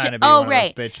hormone bitches. Oh,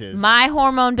 right. My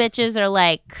hormone bitches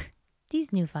are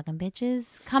these new fucking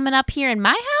bitches coming up here in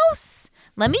my house.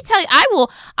 Let me tell you,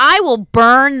 I will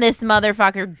burn this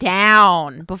motherfucker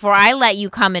down before I let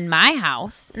you come in my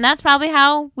house. And that's probably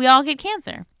how we all get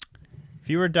cancer.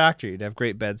 If you were a doctor, you'd have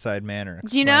great bedside manner.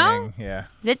 Do you know? Yeah.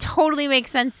 That totally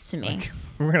makes sense to me.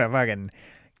 We're going to fucking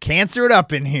cancer it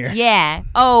up in here. Yeah.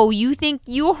 Oh, you think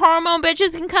you hormone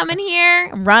bitches can come in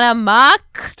here and run amok?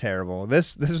 It's terrible.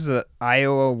 This was an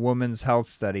Iowa Women's Health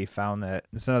Study found that,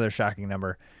 it's another shocking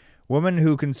number, women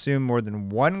who consume more than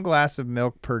 1 glass of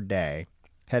milk per day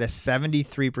had a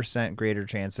 73% greater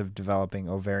chance of developing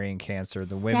ovarian cancer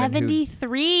than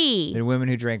women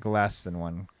who drank less than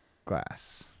 1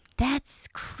 glass. That's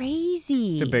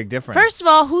crazy. It's a big difference. First of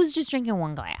all, who's just drinking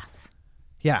 1 glass?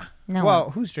 Yeah. No well,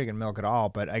 one's... who's drinking milk at all?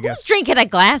 But I guess who's drinking a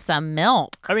glass of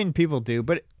milk? I mean, people do,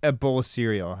 but a bowl of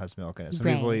cereal has milk in it. Some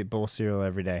people eat a bowl of cereal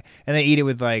every day, and they eat it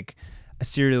with a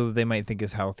cereal that they might think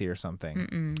is healthy or something.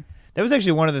 Mm-mm. That was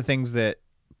actually one of the things that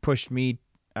pushed me.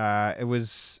 It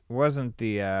wasn't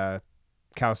the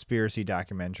Cowspiracy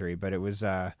documentary, but it was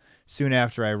soon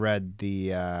after I read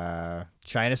the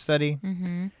China study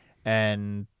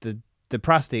and the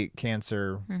prostate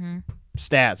cancer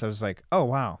stats. I was like, oh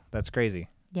wow, that's crazy.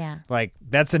 Yeah.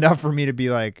 That's enough for me to be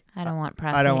I don't want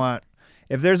prostate. I don't want.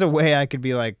 If there's a way I could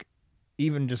be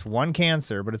even just one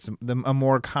cancer, but it's a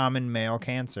more common male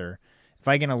cancer. If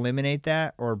I can eliminate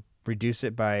that or reduce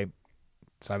it by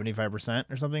 75%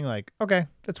 or something, okay,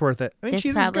 that's worth it. I mean,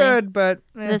 cheese is good, but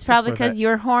that's probably because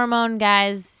your hormone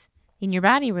guys in your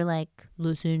body were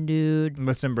listen, dude.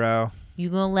 Listen, bro. You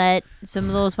gonna let some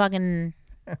of those homies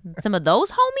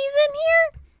in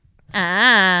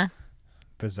here?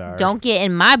 Bizarre. Don't get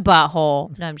in my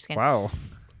butthole. No, I'm just kidding. Wow.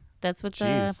 That's what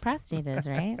the prostate is,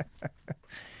 right?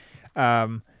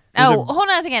 Hold on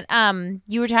a second.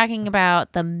 You were talking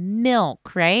about the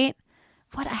milk, right?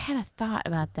 What? I had a thought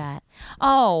about that.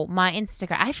 Oh, my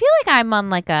Instagram. I feel like I'm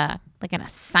on an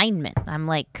assignment. I'm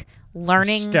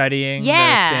learning, studying the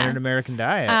standard American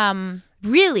diet.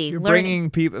 Really, you're bringing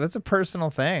people. That's a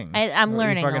personal thing. I'm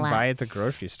learning you fucking a lot. Buy at the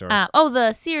grocery store.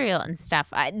 The cereal and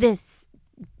stuff.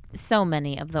 so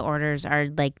many of the orders are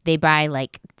like they buy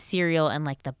like cereal and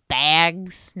like the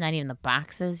bags, not even the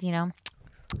boxes, you know.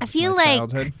 I feel like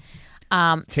childhood.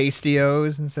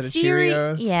 Tasty-O's instead of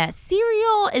Cheerios. Yeah,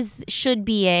 cereal should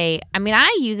be I mean,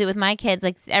 I use it with my kids.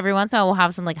 Like every once in a while, we'll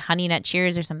have some like Honey Nut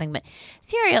Cheerios or something. But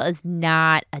cereal is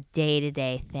not a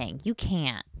day-to-day thing. You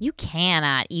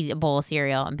cannot eat a bowl of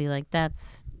cereal and be like,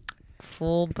 that's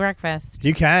full breakfast.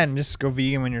 You can just go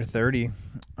vegan when you're 30.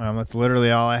 That's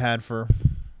literally all I had for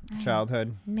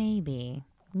childhood. Maybe.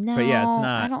 No, but yeah, it's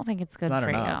not. I don't think it's good not for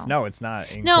enough. you. No, it's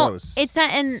not. It's not.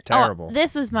 And it's terrible.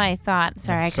 This was my thought.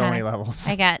 Sorry, so many levels.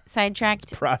 I got sidetracked.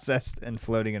 It's processed and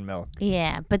floating in milk.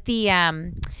 Yeah, but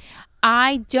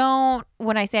I don't.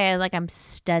 When I say I'm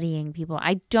studying people,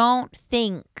 I don't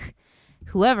think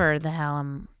whoever the hell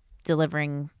I'm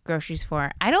delivering groceries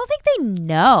for, I don't think they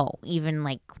know even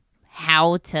like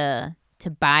how to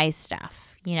buy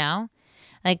stuff. You know,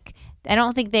 like I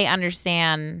don't think they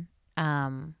understand.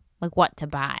 Like what to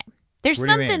buy. There's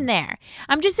something there.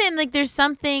 I'm just saying like there's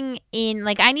something in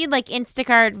like I need like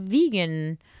Instacart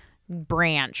vegan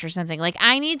branch or something. Like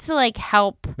I need to like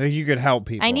help. Like you could help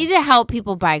people. I need to help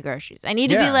people buy groceries. I need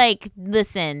to be like,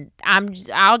 listen,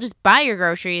 I'll just buy your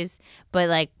groceries, but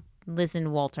like,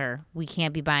 listen, Walter, we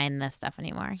can't be buying this stuff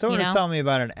anymore. Someone was telling me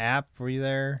about an app. Were you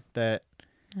there that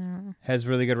has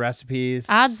really good recipes?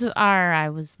 Odds are I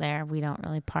was there. We don't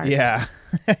really part. Yeah.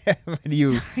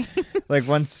 Like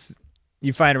once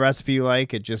you find a recipe you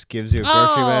like, it just gives you a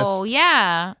grocery list. Oh,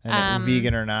 yeah. And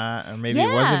vegan or not. Or maybe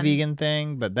it was a vegan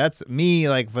thing. But that's me,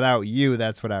 like without you,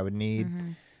 that's what I would need.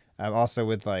 Mm-hmm. Also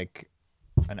with like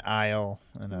an aisle.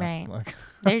 And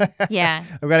yeah.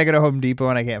 I've got to go to Home Depot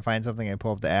and I can't find something. I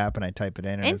pull up the app and I type it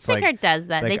in. And Instacart does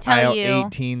that. They tell aisle you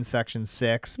 18, section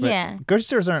 6. But grocery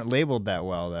stores aren't labeled that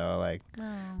well though. Like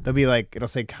they'll be like, it'll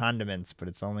say condiments, but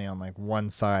it's only on like one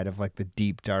side of like the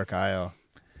deep dark aisle.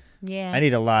 Yeah. I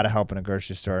need a lot of help in a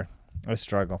grocery store. I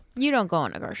struggle. You don't go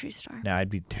in a grocery store. No, I'd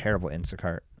be terrible at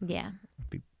Instacart. Yeah. I'd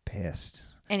be pissed.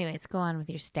 Anyways, go on with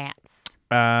your stats.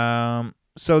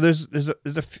 So there's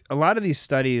a lot of these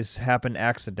studies happen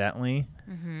accidentally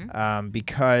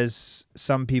because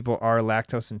some people are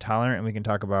lactose intolerant, and we can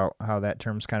talk about how that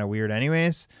term's kind of weird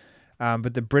anyways.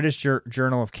 But the British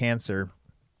Journal of Cancer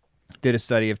did a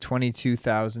study of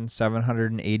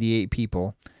 22,788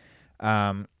 people,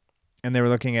 and they were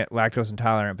looking at lactose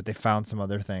intolerant, but they found some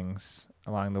other things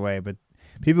along the way. But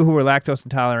people who were lactose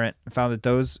intolerant found that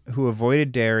those who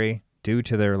avoided dairy due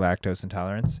to their lactose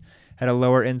intolerance had a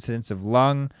lower incidence of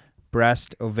lung,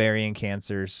 breast, ovarian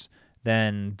cancers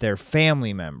than their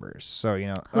family members. So, you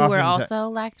know, who were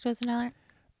also lactose intolerant?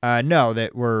 No,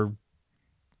 that were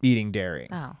eating dairy.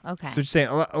 Oh, okay. So just saying,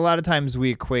 a lot of times we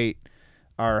equate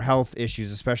our health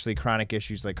issues, especially chronic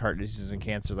issues like heart disease and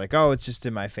cancer, like, oh, it's just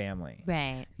in my family.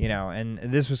 Right. You know, and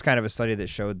this was kind of a study that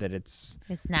showed that it's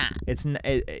not. It's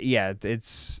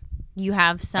you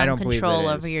have some control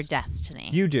over your destiny.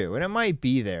 You do, and it might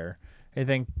be there. I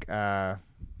think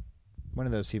one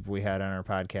of those people we had on our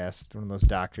podcast, one of those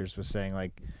doctors, was saying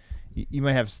like you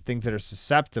might have things that are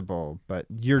susceptible, but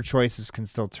your choices can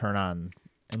still turn on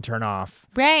and turn off.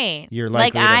 Right. You're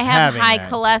like I have high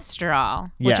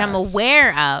cholesterol, which I'm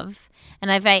aware of, and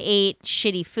if I ate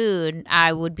shitty food,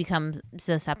 I would become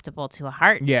susceptible to a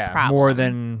heart problem. More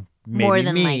than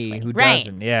me likely. Who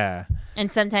doesn't. Yeah.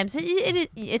 And sometimes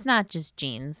it's not just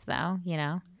genes, though. You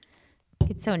know.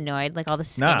 Get so annoyed, like all the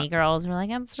skinny girls were like,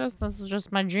 "This was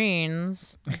just my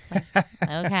genes." It's like,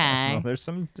 okay. Well, there's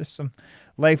some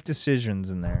life decisions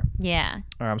in there. Yeah.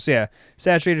 So yeah,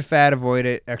 saturated fat, avoid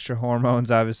it. Extra hormones,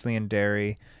 obviously, in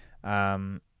dairy.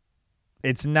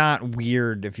 It's not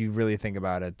weird if you really think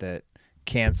about it that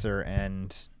cancer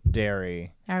and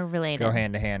dairy are related, go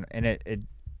hand to hand, and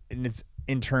it's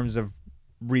in terms of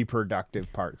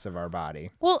reproductive parts of our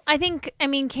body. Well, I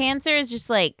mean, cancer is just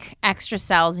like extra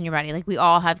cells in your body. Like we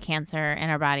all have cancer in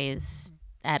our bodies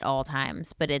at all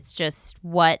times, but it's just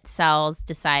what cells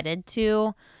decided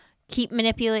to keep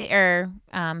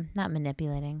not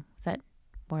manipulating. Is that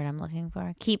word I'm looking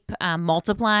for? Keep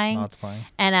multiplying.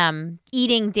 And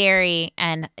eating dairy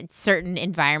and certain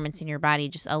environments in your body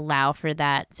just allow for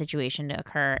that situation to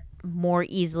occur more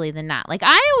easily than not. Like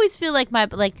I always feel like my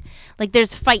like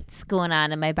there's fights going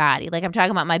on in my body. Like I'm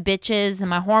talking about my bitches and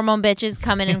my hormone bitches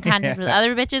coming in contact with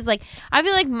other bitches. Like I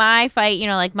feel like my fight, you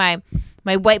know, like my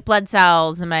white blood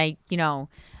cells and my, you know,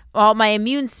 all my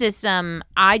immune system,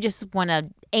 I just want to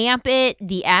amp it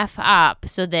the F up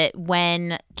so that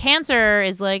when cancer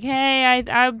is like, hey,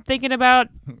 I'm thinking about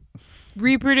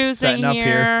reproducing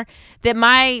here, that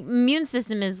my immune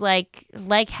system is like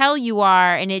hell you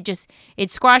are, and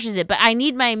it squashes it. But I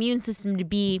need my immune system to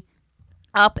be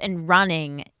up and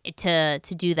running to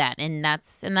do that. And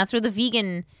that's where the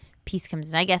vegan piece comes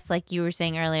in. I guess like you were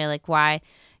saying earlier, like why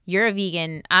you're a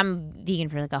vegan. I'm vegan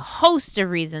for like a host of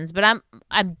reasons, but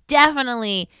I'm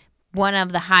definitely one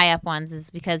of the high up ones is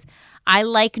because I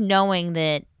like knowing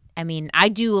that, I mean, I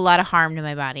do a lot of harm to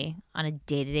my body on a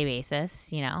day-to-day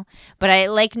basis, you know, but I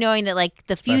like knowing that like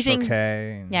the few Special things.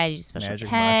 K Yeah, I do Special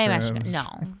K. mushrooms.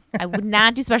 No, I would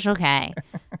not do Special K.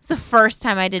 It's the first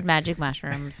time I did magic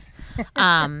mushrooms.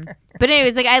 But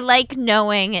anyways, like I like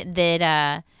knowing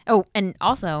that, oh, and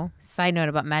also side note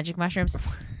about magic mushrooms,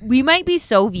 we might be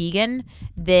so vegan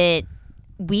that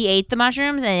we ate the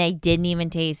mushrooms and they didn't even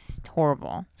taste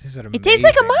horrible. It tastes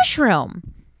like a mushroom.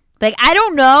 Like, I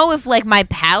don't know if, like, my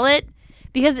palate,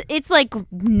 because it's, like,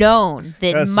 known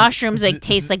that mushrooms, like,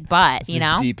 taste like butt, you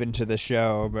know? Deep into the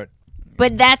show,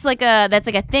 But that's, like,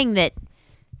 a thing that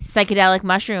psychedelic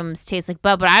mushrooms taste like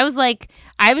butt. But I was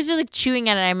just, like, chewing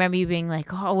at it. I remember you being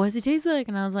like, oh, what does it taste like?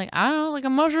 And I was like, I don't know, like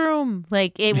a mushroom.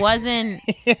 Like, it wasn't,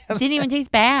 it didn't even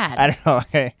taste bad. I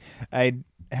don't know. I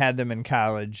had them in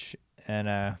college.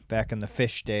 And back in the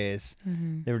fish days,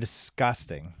 they were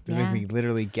disgusting. They made me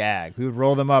literally gag. We would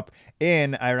roll them up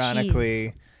in,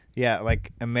 ironically, cheese.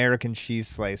 Like American cheese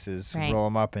slices. Right. Roll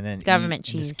them up and then government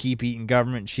cheese. Just keep eating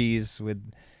government cheese with.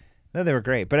 No, they were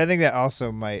great, but I think that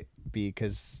also might be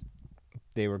because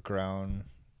they were grown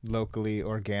locally,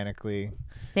 organically.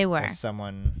 They were. By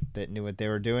someone that knew what they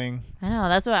were doing. I know.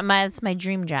 That's my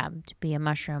dream job, to be a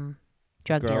mushroom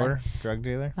drug dealer.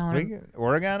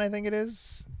 Oregon, I think it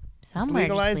is. Somewhere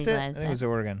legalized it. I think it was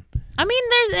Oregon. I mean,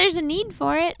 there's a need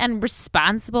for it, and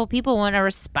responsible people want a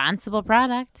responsible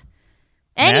product.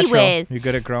 Anyways, natural. You're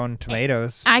good at growing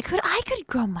tomatoes. I could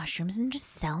grow mushrooms and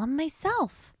just sell them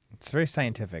myself. It's very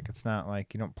scientific. It's not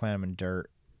like you don't plant them in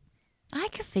dirt. I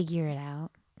could figure it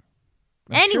out.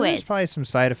 Anyways, sure there's probably some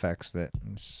side effects that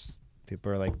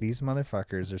people are like, these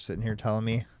motherfuckers are sitting here telling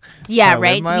me. Yeah,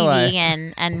 right. To be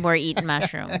vegan and we're eating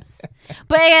mushrooms.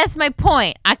 But that's my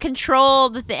point. I control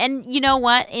the thing. And you know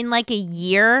what? In like a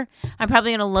year, I'm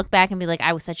probably going to look back and be like,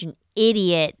 I was such an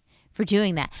idiot for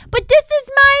doing that. But this is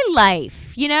my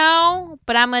life, you know?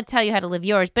 But I'm going to tell you how to live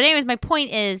yours. But anyways, my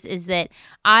point is that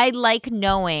I like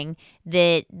knowing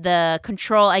that the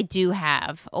control I do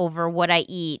have over what I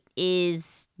eat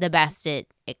is the best it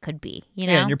could be, you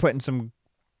know? Yeah, and you're putting some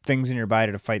things in your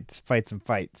body to fight some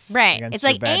fights. Right. It's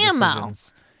like ammo.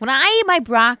 Decisions. When I eat my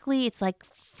broccoli, it's like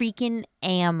freaking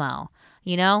ammo.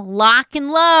 You know? Lock and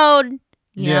load.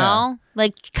 You know?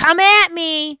 Like, come at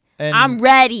me. And I'm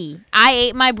ready. I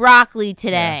ate my broccoli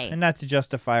today. Yeah. And not to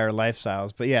justify our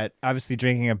lifestyles, but yeah, obviously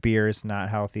drinking a beer is not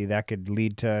healthy. That could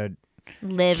lead to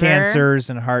liver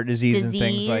cancers and heart disease and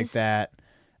things like that.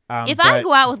 If I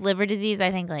go out with liver disease,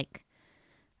 I think like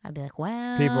I'd be like,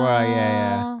 well, people are,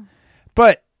 yeah.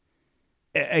 But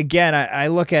again, I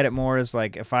look at it more as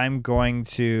like if I'm going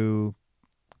to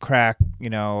crack,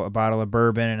 a bottle of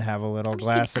bourbon and have a little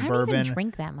glass of bourbon, I don't even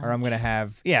drink that much. Or I'm going to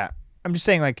have, I'm just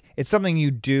saying like it's something you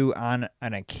do on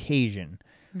an occasion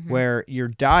where your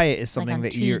diet is something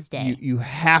like that you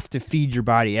have to feed your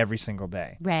body every single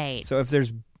day. Right. So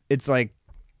it's like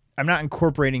I'm not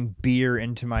incorporating beer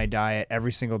into my diet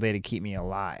every single day to keep me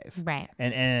alive. Right.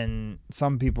 And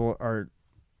some people are.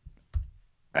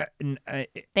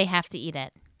 They have to eat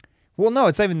it. Well, no,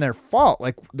 it's not even their fault.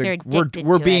 Like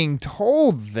we're being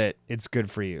told that it's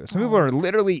good for you. Some people are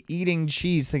literally eating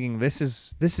cheese, thinking this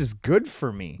is good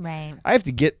for me. Right. I have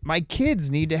to my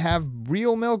kids need to have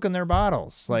real milk in their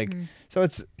bottles. Like so,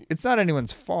 it's not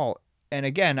anyone's fault. And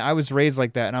again, I was raised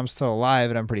like that, and I'm still alive,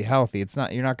 and I'm pretty healthy.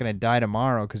 You're not going to die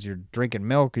tomorrow because you're drinking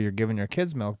milk or you're giving your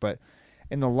kids milk. But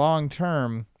in the long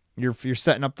term, you're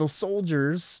setting up those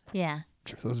soldiers. Yeah.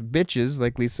 Those bitches,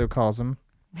 like Lisa calls them.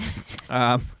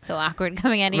 So awkward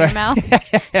coming out of your mouth.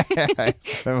 I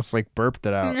almost like burped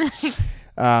it out.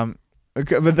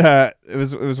 But it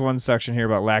was one section here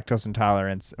about lactose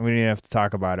intolerance, and we didn't have to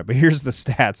talk about it. But here's the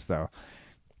stats, though.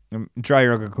 Draw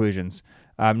your own conclusions.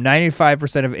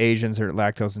 95% of Asians are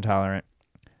lactose intolerant.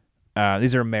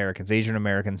 These are Americans, Asian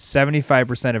Americans.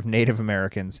 75% of Native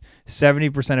Americans,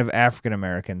 70% of African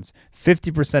Americans,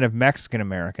 50% of Mexican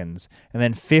Americans, and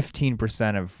then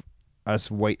 15% of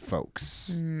us white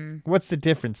folks. What's the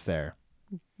difference there?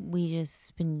 We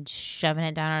just been shoving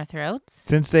it down our throats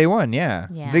since day one. Yeah.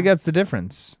 I think that's the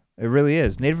difference. It really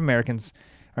is. Native Americans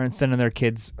aren't sending their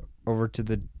kids over to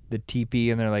the teepee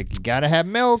and they're like, you gotta have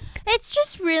milk. It's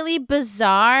just really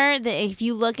bizarre that if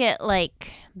you look at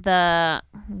the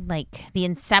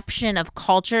inception of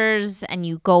cultures and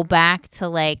you go back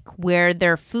to where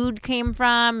their food came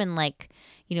from and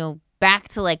back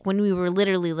to when we were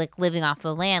literally living off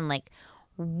the land,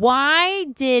 why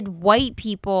did white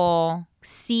people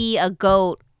see a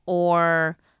goat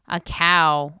or a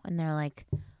cow and they're like,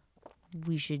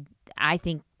 I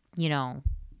think,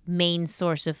 main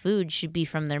source of food should be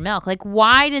from their milk. Like,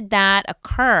 why did that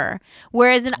occur?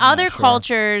 Whereas in other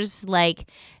cultures, like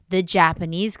the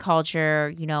Japanese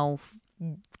culture,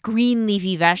 green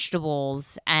leafy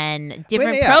vegetables and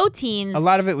different proteins. A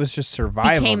lot of it was just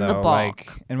survival, became though. The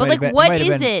bulk. What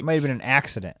is it? It might have been an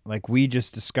accident. Like, we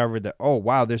just discovered that, oh,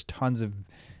 wow, there's tons of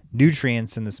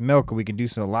nutrients in this milk, and we can do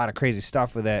a lot of crazy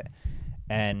stuff with it.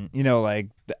 And, like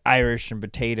the Irish and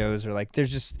potatoes are like,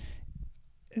 there's just...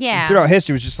 Yeah. Throughout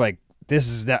history, it was just like,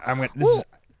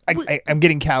 I'm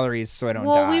getting calories so I don't die.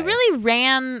 Well, we really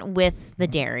ran with the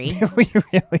dairy. We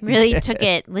really took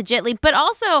it legitly. But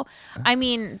also, I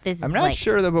mean, I'm not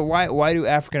sure, though, but why do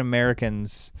African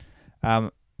Americans...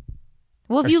 well,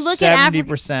 if you look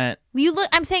 70%...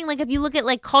 I'm saying, like, if you look at,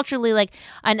 like, culturally, like,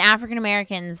 an African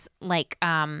Americans, like,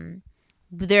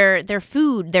 their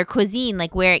food, their cuisine,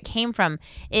 like, where it came from,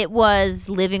 it was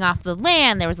living off the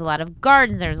land. There was a lot of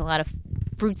gardens. There was a lot of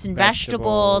fruits and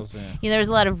vegetables. Yeah. There was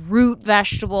a lot of root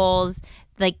vegetables.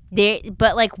 Like,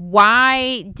 but like,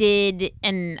 why did,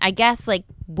 and I guess, like,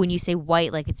 when you say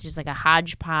white, like, it's just like a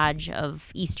hodgepodge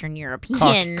of Eastern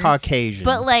European, Caucasian.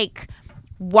 But like,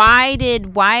 why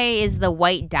is the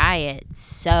white diet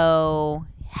so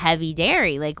heavy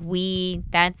dairy? Like,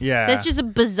 that's just a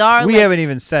bizarre. We haven't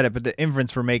even said it, but the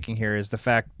inference we're making here is the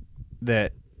fact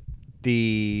that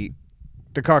the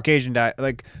Caucasian diet,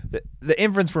 like the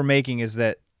inference we're making is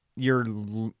that you're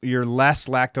less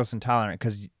lactose intolerant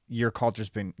because your culture's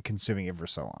been consuming it for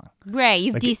so long. Right,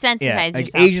 you've desensitized yourself.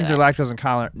 Like, Asians are lactose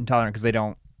intolerant because they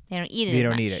don't eat it. They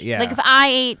don't eat it. Yeah. Like, if I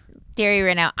ate dairy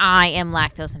right now, I am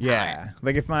lactose intolerant. Yeah.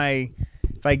 Like, if I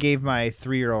gave my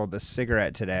 3-year-old a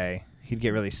cigarette today, he'd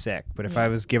get really sick. But if I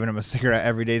was giving him a cigarette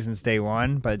every day since day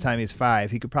one, by the time he's 5,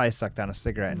 he could probably suck down a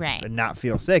cigarette and not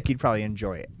feel sick. He'd probably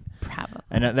enjoy it. Probably.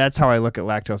 And that's how I look at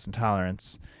lactose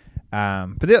intolerance.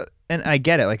 And I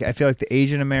get it. Like, I feel like the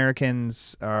Asian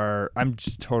Americans I'm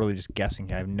just totally just guessing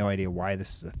here. I have no idea why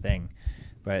this is a thing.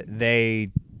 But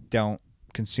they don't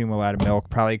consume a lot of milk,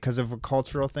 probably because of a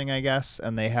cultural thing, I guess.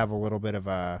 And they have a little bit of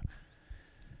a...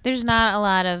 There's not a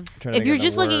lot of... If you're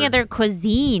just looking at their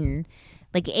cuisine,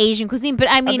 like Asian cuisine, but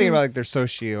I mean... I'm thinking about, like, their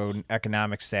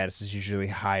socioeconomic status is usually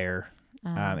higher.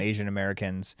 Asian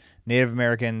Americans. Native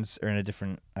Americans are in a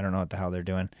different... I don't know what the hell they're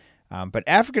doing. But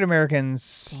African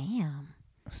Americans... Damn.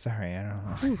 Sorry, I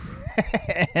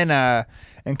don't know.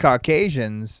 And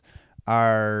Caucasians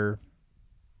are,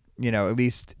 at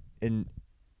least in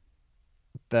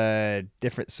the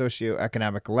different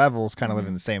socioeconomic levels, kind of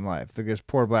living the same life. There's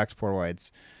poor blacks, poor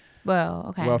whites. Whoa,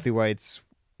 okay. Wealthy whites,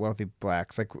 wealthy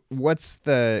blacks. Like, what's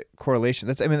the correlation?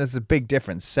 That's a big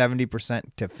difference. 70%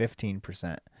 to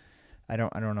 15%. I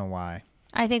don't know why.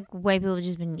 I think white people have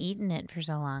just been eating it for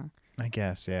so long. I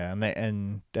guess, yeah,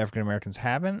 and African Americans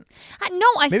haven't. No,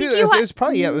 I think it was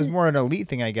probably it was more an elite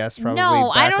thing, I guess. Probably.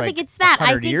 No, I don't think it's that.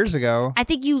 100 years ago. I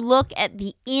think you look at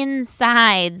the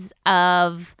insides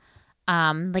of,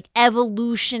 like,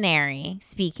 evolutionary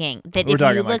speaking. That we're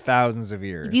talking like thousands of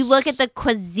years. If you look at the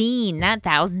cuisine, not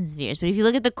thousands of years, but if you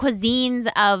look at the cuisines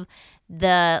of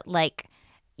the, like,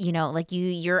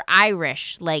 you're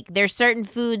Irish, like, there's certain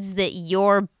foods that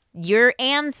your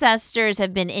ancestors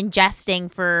have been ingesting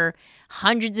for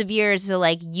hundreds of years, so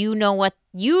like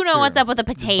what's up with a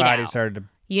potato. Your body started to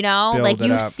like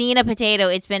you've seen a potato.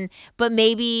 It's been, but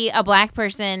maybe a black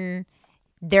person,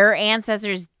 their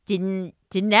ancestors didn't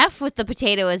F with the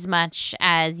potato as much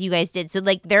as you guys did. So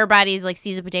like their bodies like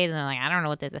sees a potato and they're like, I don't know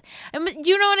what this is.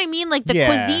 Do you know what I mean? Like the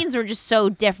cuisines were just so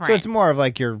different. So it's more of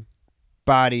like your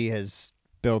body has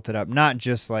built it up, not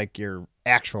just like your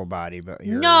actual body, but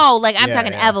I'm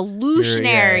talking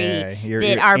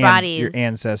evolutionary, our bodies, your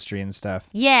ancestry and stuff.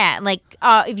 Yeah, like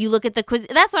if you look at the cuisine,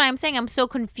 that's what I'm saying. I'm so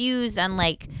confused on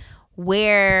like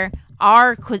where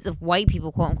our white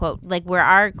people, quote unquote, like where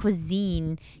our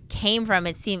cuisine came from.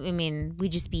 It seemed, we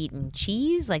just be eating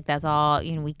cheese, like that's all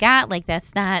we got. Like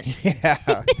that's not.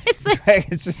 Yeah,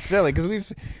 it's just silly because we've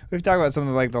talked about some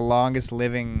of like the longest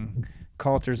living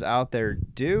cultures out there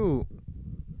do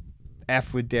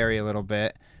F with dairy a little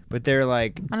bit, but they're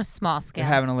like on a small scale.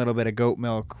 They're having a little bit of goat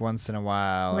milk once in a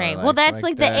while. Right. Well, that's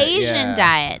like the Asian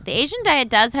diet. The Asian diet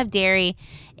does have dairy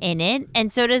in it,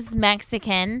 and so does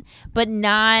Mexican, but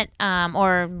not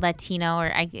or Latino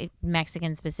or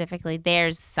Mexican specifically.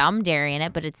 There's some dairy in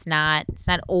it, but it's not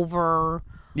over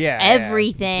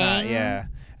everything. Yeah.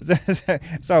 I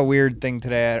saw a weird thing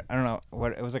today. I don't know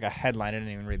what it was, like a headline. I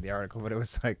didn't even read the article, but it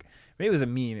was like maybe it was a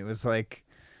meme. It was like,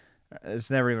 it's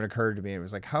never even occurred to me. It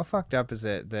was like, how fucked up is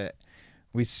it that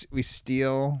we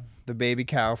steal the baby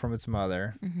cow from its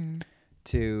mother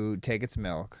to take its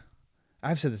milk.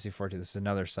 I've said this before too. This is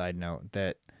another side note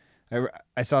that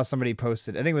I saw somebody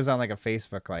posted. I think it was on like a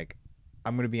Facebook. Like,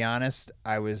 I'm gonna be honest.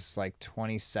 I was like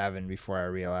 27 before I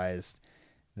realized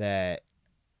that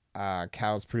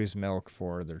cows produce milk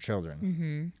for their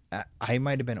children. I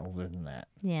might have been older than that.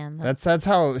 Yeah, that's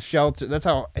how sheltered. That's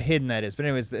how hidden that is. But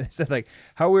anyways, they said like,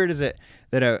 how weird is it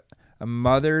that a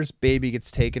mother's baby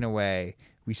gets taken away?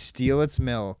 We steal its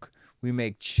milk. We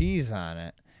make cheese on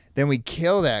it. Then we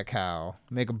kill that cow,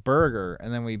 make a burger,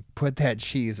 and then we put that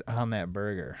cheese on that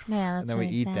burger. Yeah, that's and then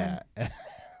really we eat sad. that.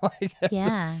 Like,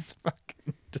 Yeah. It's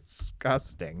fucking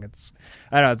disgusting.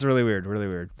 I don't know, it's really weird, really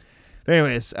weird. But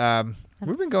anyways,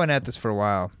 we've been going at this for a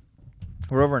while.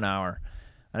 We're over an hour,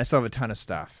 and I still have a ton of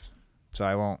stuff, so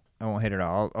I won't hit it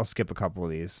all. I'll skip a couple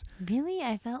of these. Really?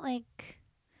 I felt like,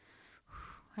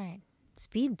 all right,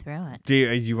 speed through it. Do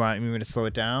you want me to slow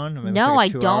it down? I mean, No, I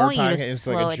it's like don't want you to it's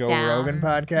slow like a it Joe down. Rogan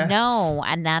podcast. No,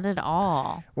 and not at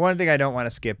all. One thing I don't want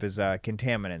to skip is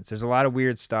contaminants. There's a lot of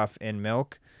weird stuff in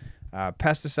milk.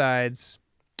 Pesticides.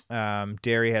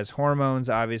 Dairy has hormones,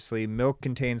 obviously. Milk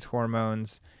contains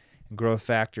hormones and growth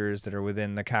factors that are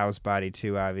within the cow's body,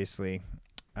 too, obviously.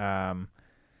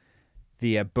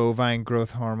 The bovine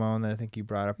growth hormone that I think you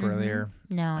brought up earlier.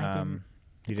 No, I didn't.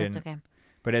 You didn't. That's okay.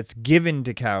 But it's given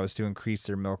to cows to increase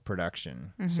their milk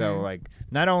production. So, like,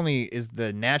 not only is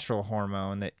the natural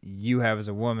hormone that you have as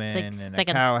a woman and a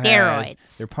cow has,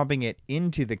 they're pumping it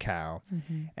into the cow.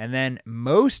 And then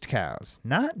most cows,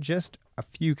 not just a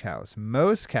few cows,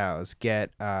 most cows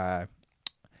get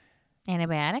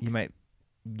Antibiotics?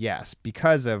 Yes,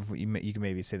 because of, you can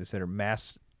maybe say this later,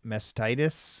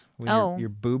 mastitis. When your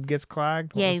boob gets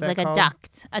clogged. Yeah, like called?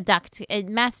 a duct.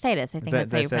 Mastitis, I think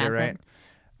that's how you pronounce it.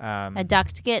 A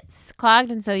duct gets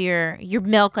clogged, and so your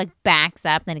milk like backs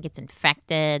up, then it gets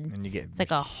infected. And you get it's like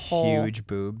a whole huge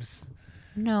boobs.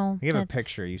 No, I have a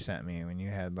picture you sent me when you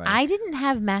had like. I didn't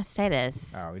have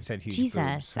mastitis. Oh, we just had huge Jesus,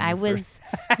 boobs. I was.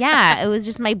 Yeah, it was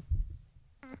just my.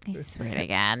 I swear to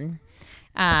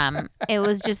God, it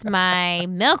was just my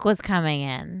milk was coming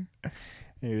in.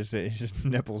 It's just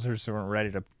nipples just weren't ready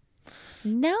to.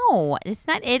 No, it's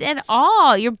not it at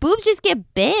all. Your boobs just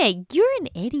get big. You're an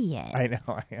idiot. I know.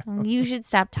 I am. You should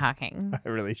stop talking. I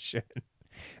really should.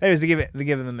 Anyways, they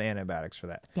give them antibiotics for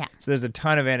that. Yeah. So there's a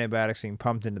ton of antibiotics being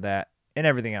pumped into that and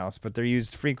everything else, but they're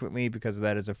used frequently because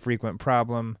that is a frequent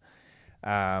problem.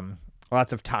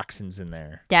 Lots of toxins in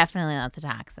there. Definitely lots of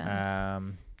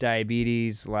toxins.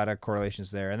 Diabetes, a lot of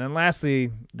correlations there. And then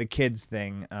lastly, the kids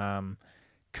thing,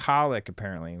 colic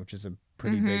apparently, which is a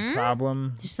pretty big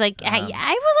problem. Just like I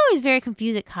was always very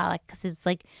confused at colic because it's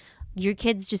like your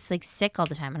kid's just like sick all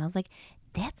the time, and I was like,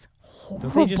 that's horrible.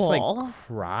 Don't they just like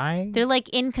cry? They're like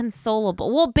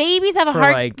inconsolable. Well, babies have a for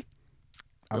hard like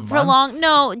for long.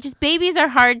 No, just babies are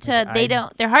hard to.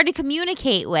 They're hard to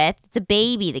communicate with. It's a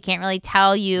baby. They can't really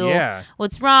tell you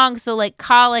what's wrong. So like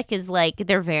colic is like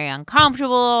they're very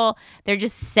uncomfortable. They're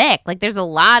just sick. Like there's a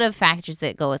lot of factors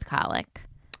that go with colic.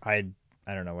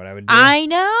 I don't know what I would do. I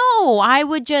know. I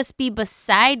would just be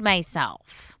beside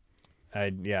myself.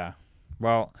 Yeah.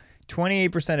 Well,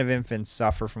 28% of infants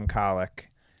suffer from colic.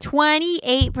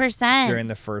 28% during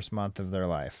the first month of their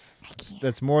life. I can't.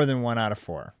 That's more than 1 out of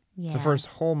 4. Yeah. The first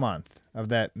whole month of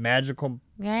that magical.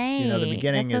 Right. The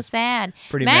beginning That's so is sad.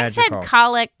 pretty Max magical. had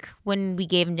colic when we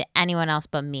gave him to anyone else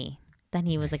but me. Then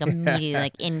he was like immediately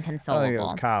like inconsolable. I don't think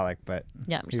it was colic, but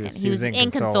no, I'm just kidding. He was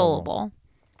inconsolable.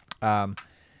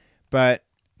 But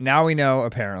now we know,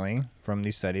 apparently, from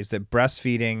these studies, that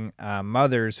breastfeeding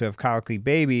mothers who have colicky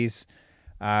babies,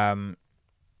 for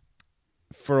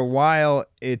a while,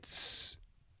 it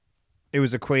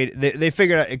was equated. They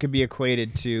figured out it could be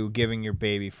equated to giving your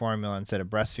baby formula instead of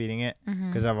breastfeeding it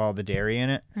because of all the dairy in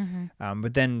it.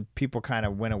 But then people kind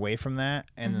of went away from that,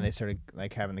 and then they started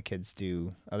like having the kids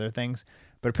do other things.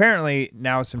 But apparently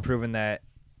now it's been proven that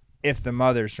if the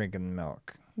mother's drinking the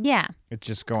milk, it's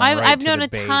just going. I've known a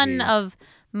ton of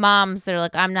moms that are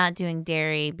like, I'm not doing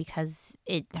dairy because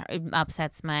it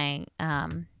upsets my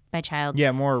my child's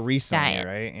more recently, diet.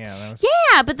 Right?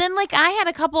 Yeah. But then like I had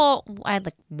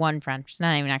like one friend. She's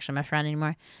not even actually my friend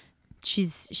anymore.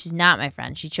 She's not my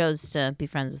friend. She chose to be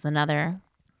friends with another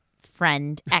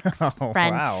ex-friend.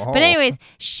 Wow. But anyways,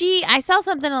 I saw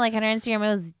something like on her Instagram. It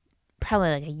was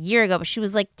probably like a year ago, but she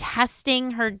was like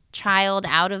testing her child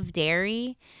out of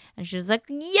dairy. And she was like,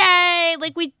 yay,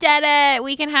 like we did it.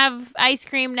 We can have ice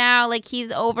cream now. Like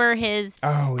he's over his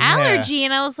allergy.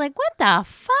 And I was like, what the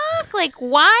fuck? Like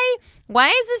why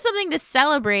is this something to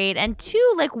celebrate? And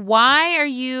 2, like why are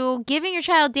you giving your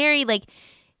child dairy? Like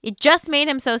it just made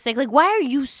him so sick. Like, why are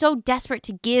you so desperate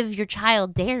to give your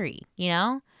child dairy, you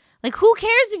know? Like, who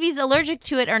cares if he's allergic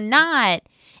to it or not?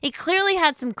 It clearly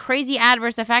had some crazy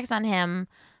adverse effects on him.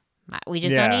 We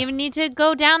just don't even need to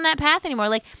go down that path anymore.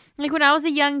 Like when I was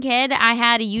a young kid, I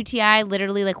had a UTI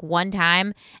literally like one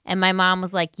time, and my mom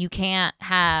was like, you can't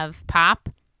have pop,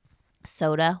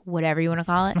 soda, whatever you want to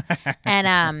call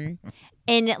it.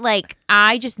 And like,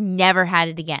 I just never had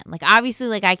it again. Like, obviously,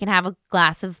 like, I can have a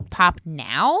glass of pop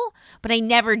now, but I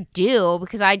never do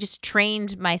because I just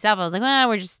trained myself. I was like,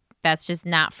 well, that's just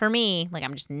not for me. Like,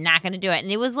 I'm just not going to do it.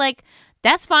 And it was like,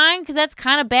 that's fine because that's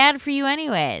kind of bad for you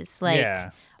anyways. Like,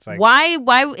 it's like, why?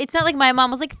 It's not like my mom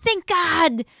was like, thank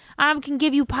God I can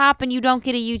give you pop and you don't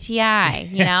get a UTI,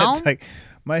 you know? It's like,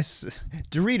 my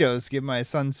Doritos give my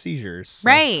son seizures. So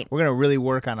right. We're going to really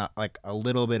work on a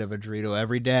little bit of a Dorito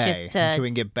every day until we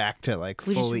can get back to like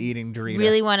fully eating Doritos.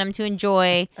 Really want him to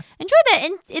enjoy that.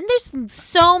 And there's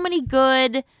so many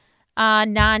good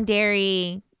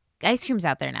non-dairy ice creams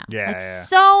out there now. Yeah.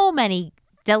 So many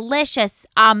delicious,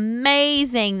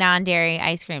 amazing non-dairy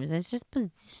ice creams. It's just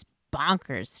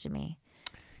bonkers to me.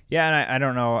 Yeah, and I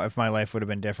don't know if my life would have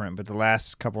been different, but the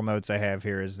last couple notes I have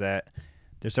here is that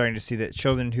they're starting to see that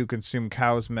children who consume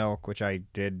cow's milk, which I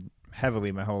did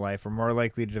heavily my whole life, are more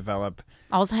likely to develop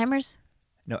Alzheimer's?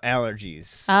 No,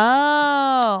 allergies.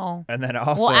 Oh. And then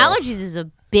also... Well, allergies is a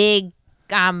big...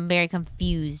 I'm very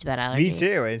confused about allergies. Me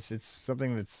too. It's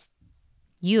something that's...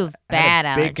 You have bad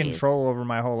allergies. Big control over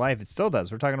my whole life. It still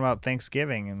does. We're talking about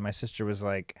Thanksgiving, and my sister was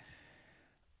like...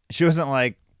 She wasn't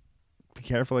like, be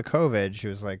careful of COVID. She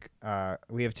was like,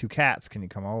 we have 2 cats. Can you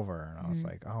come over? And I was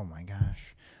like, oh my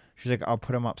gosh. She's like, I'll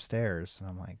put them upstairs. And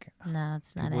I'm like, no,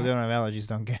 that's not it. People who don't have allergies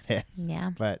don't get it. Yeah.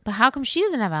 But how come she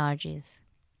doesn't have allergies?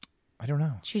 I don't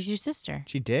know. She's your sister.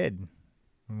 She did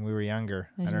when we were younger.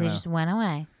 I don't know. They just went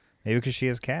away. Maybe because she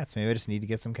has cats. Maybe I just need to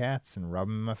get some cats and rub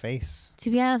them in my face.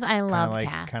 To be honest, I love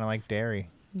cats. Kind of like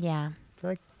dairy. Yeah.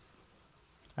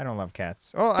 I don't love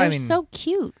cats. Oh, they're so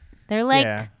cute. They're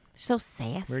like so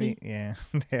sassy.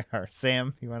 They are.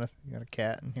 Sam, you got a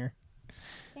cat in here?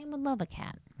 Sam would love a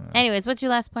cat. Anyways, what's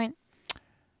your last point?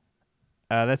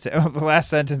 That's it. Oh, the last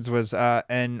sentence was,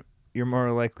 and you're more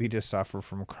likely to suffer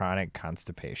from chronic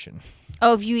constipation.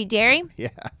 Oh, if you eat dairy? Yeah,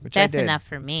 which that's I did. Enough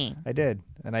for me. I did,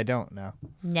 and I don't now.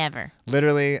 Never.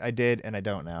 Literally, I did, and I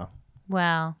don't now.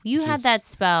 Well, you had that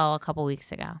spell a couple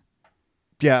weeks ago.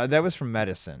 Yeah, that was from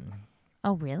medicine.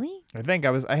 Oh, really? I think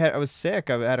I was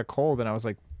sick. I had a cold, and I was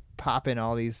like popping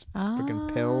all these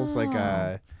freaking pills,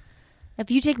 like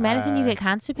If you take medicine, you get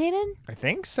constipated? I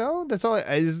think so. That's all.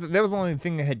 That was the only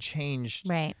thing that had changed.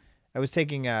 Right. I was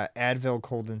taking Advil,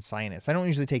 cold, and sinus. I don't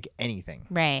usually take anything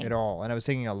at all. And I was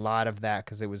taking a lot of that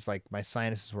because it was like my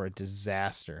sinuses were a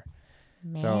disaster.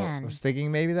 Man. So I was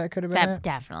thinking maybe that could have been it. That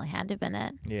definitely had to have been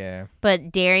it. Yeah.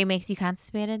 But dairy makes you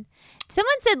constipated?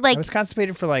 Someone said like... I was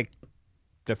constipated for like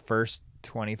the first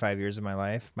 25 years of my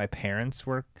life. My parents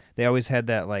were... They always had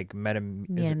that like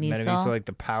Metamucil, like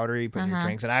the powder you put in your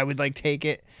drinks. And I would like take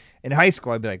it. In high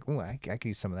school, I'd be like, ooh, I could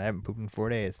use some of that. I haven't pooped in 4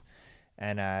 days.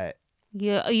 And...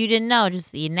 You didn't know,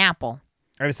 just eat an apple.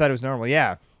 I just thought it was normal.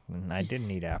 Yeah. I didn't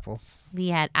eat apples.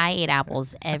 I ate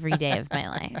apples every day of my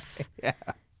life. Yeah.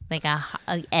 Like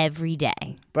every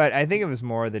day. But I think it was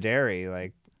more the dairy.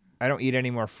 Like, I don't eat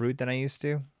any more fruit than I used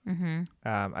to. Mm-hmm.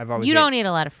 I've always don't eat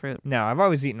a lot of fruit. No, I've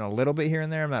always eaten a little bit here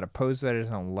and there. I'm not opposed to it. I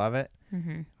just don't love it.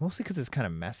 Mm-hmm. Mostly because it's kind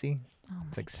of messy. Oh,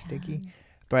 it's like God. sticky.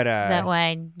 But is that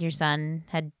why your son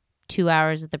had 2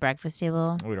 hours at the breakfast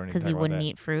table? We don't because he wouldn't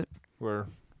eat fruit. We're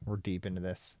deep into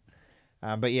this.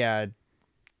 But yeah,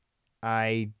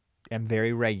 I am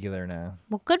very regular now.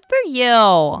 Well, good for you.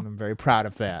 I'm very proud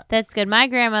of that. That's good. My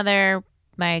grandmother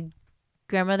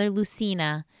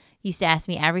Lucina, used to ask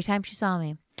me every time she saw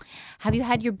me, have you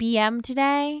had your BM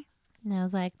today? And I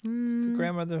was like, It's a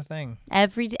grandmother thing.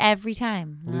 Every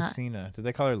time. Lucina. Did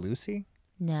they call her Lucy?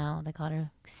 No, they called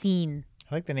her Scene.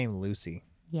 I like the name Lucy.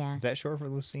 Yeah. Is that short for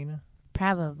Lucina?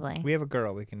 Probably. We have a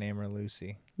girl. We can name her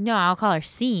Lucy. No, I'll call her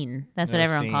Scene. That's what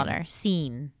everyone called her.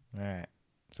 Scene. All right.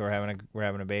 So we're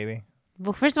having a baby?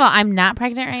 Well, first of all, I'm not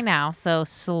pregnant right now, so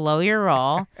slow your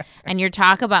roll. And your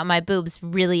talk about my boobs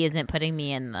really isn't putting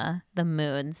me in the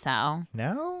mood, so.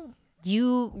 No?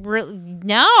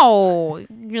 No.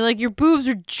 You're like, your boobs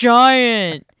are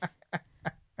giant.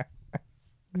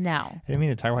 No. I didn't mean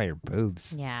to talk about your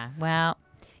boobs. Yeah, well,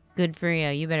 good for you.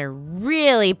 You better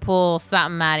really pull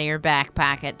something out of your back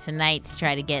pocket tonight to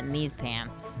try to get in these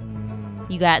pants.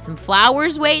 You got some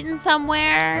flowers waiting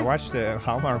somewhere. I watched a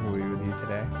Hallmark movie with you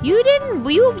today. You didn't.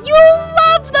 You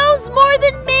love those more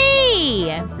than me.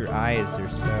 Bye. Your eyes are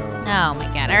so. Oh my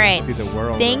God! All right. See the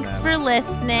world. Thanks for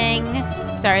listening.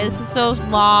 Sorry this was so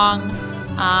long,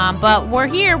 but we're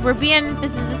here.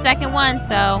 This is the second one,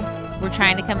 so we're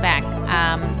trying to come back.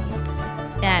 I'm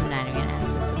not even gonna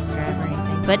ask to subscribe or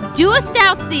anything, but do a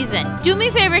stout season. Do me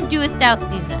a favor and do a stout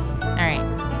season. All right.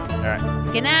 All right.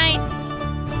 Good night.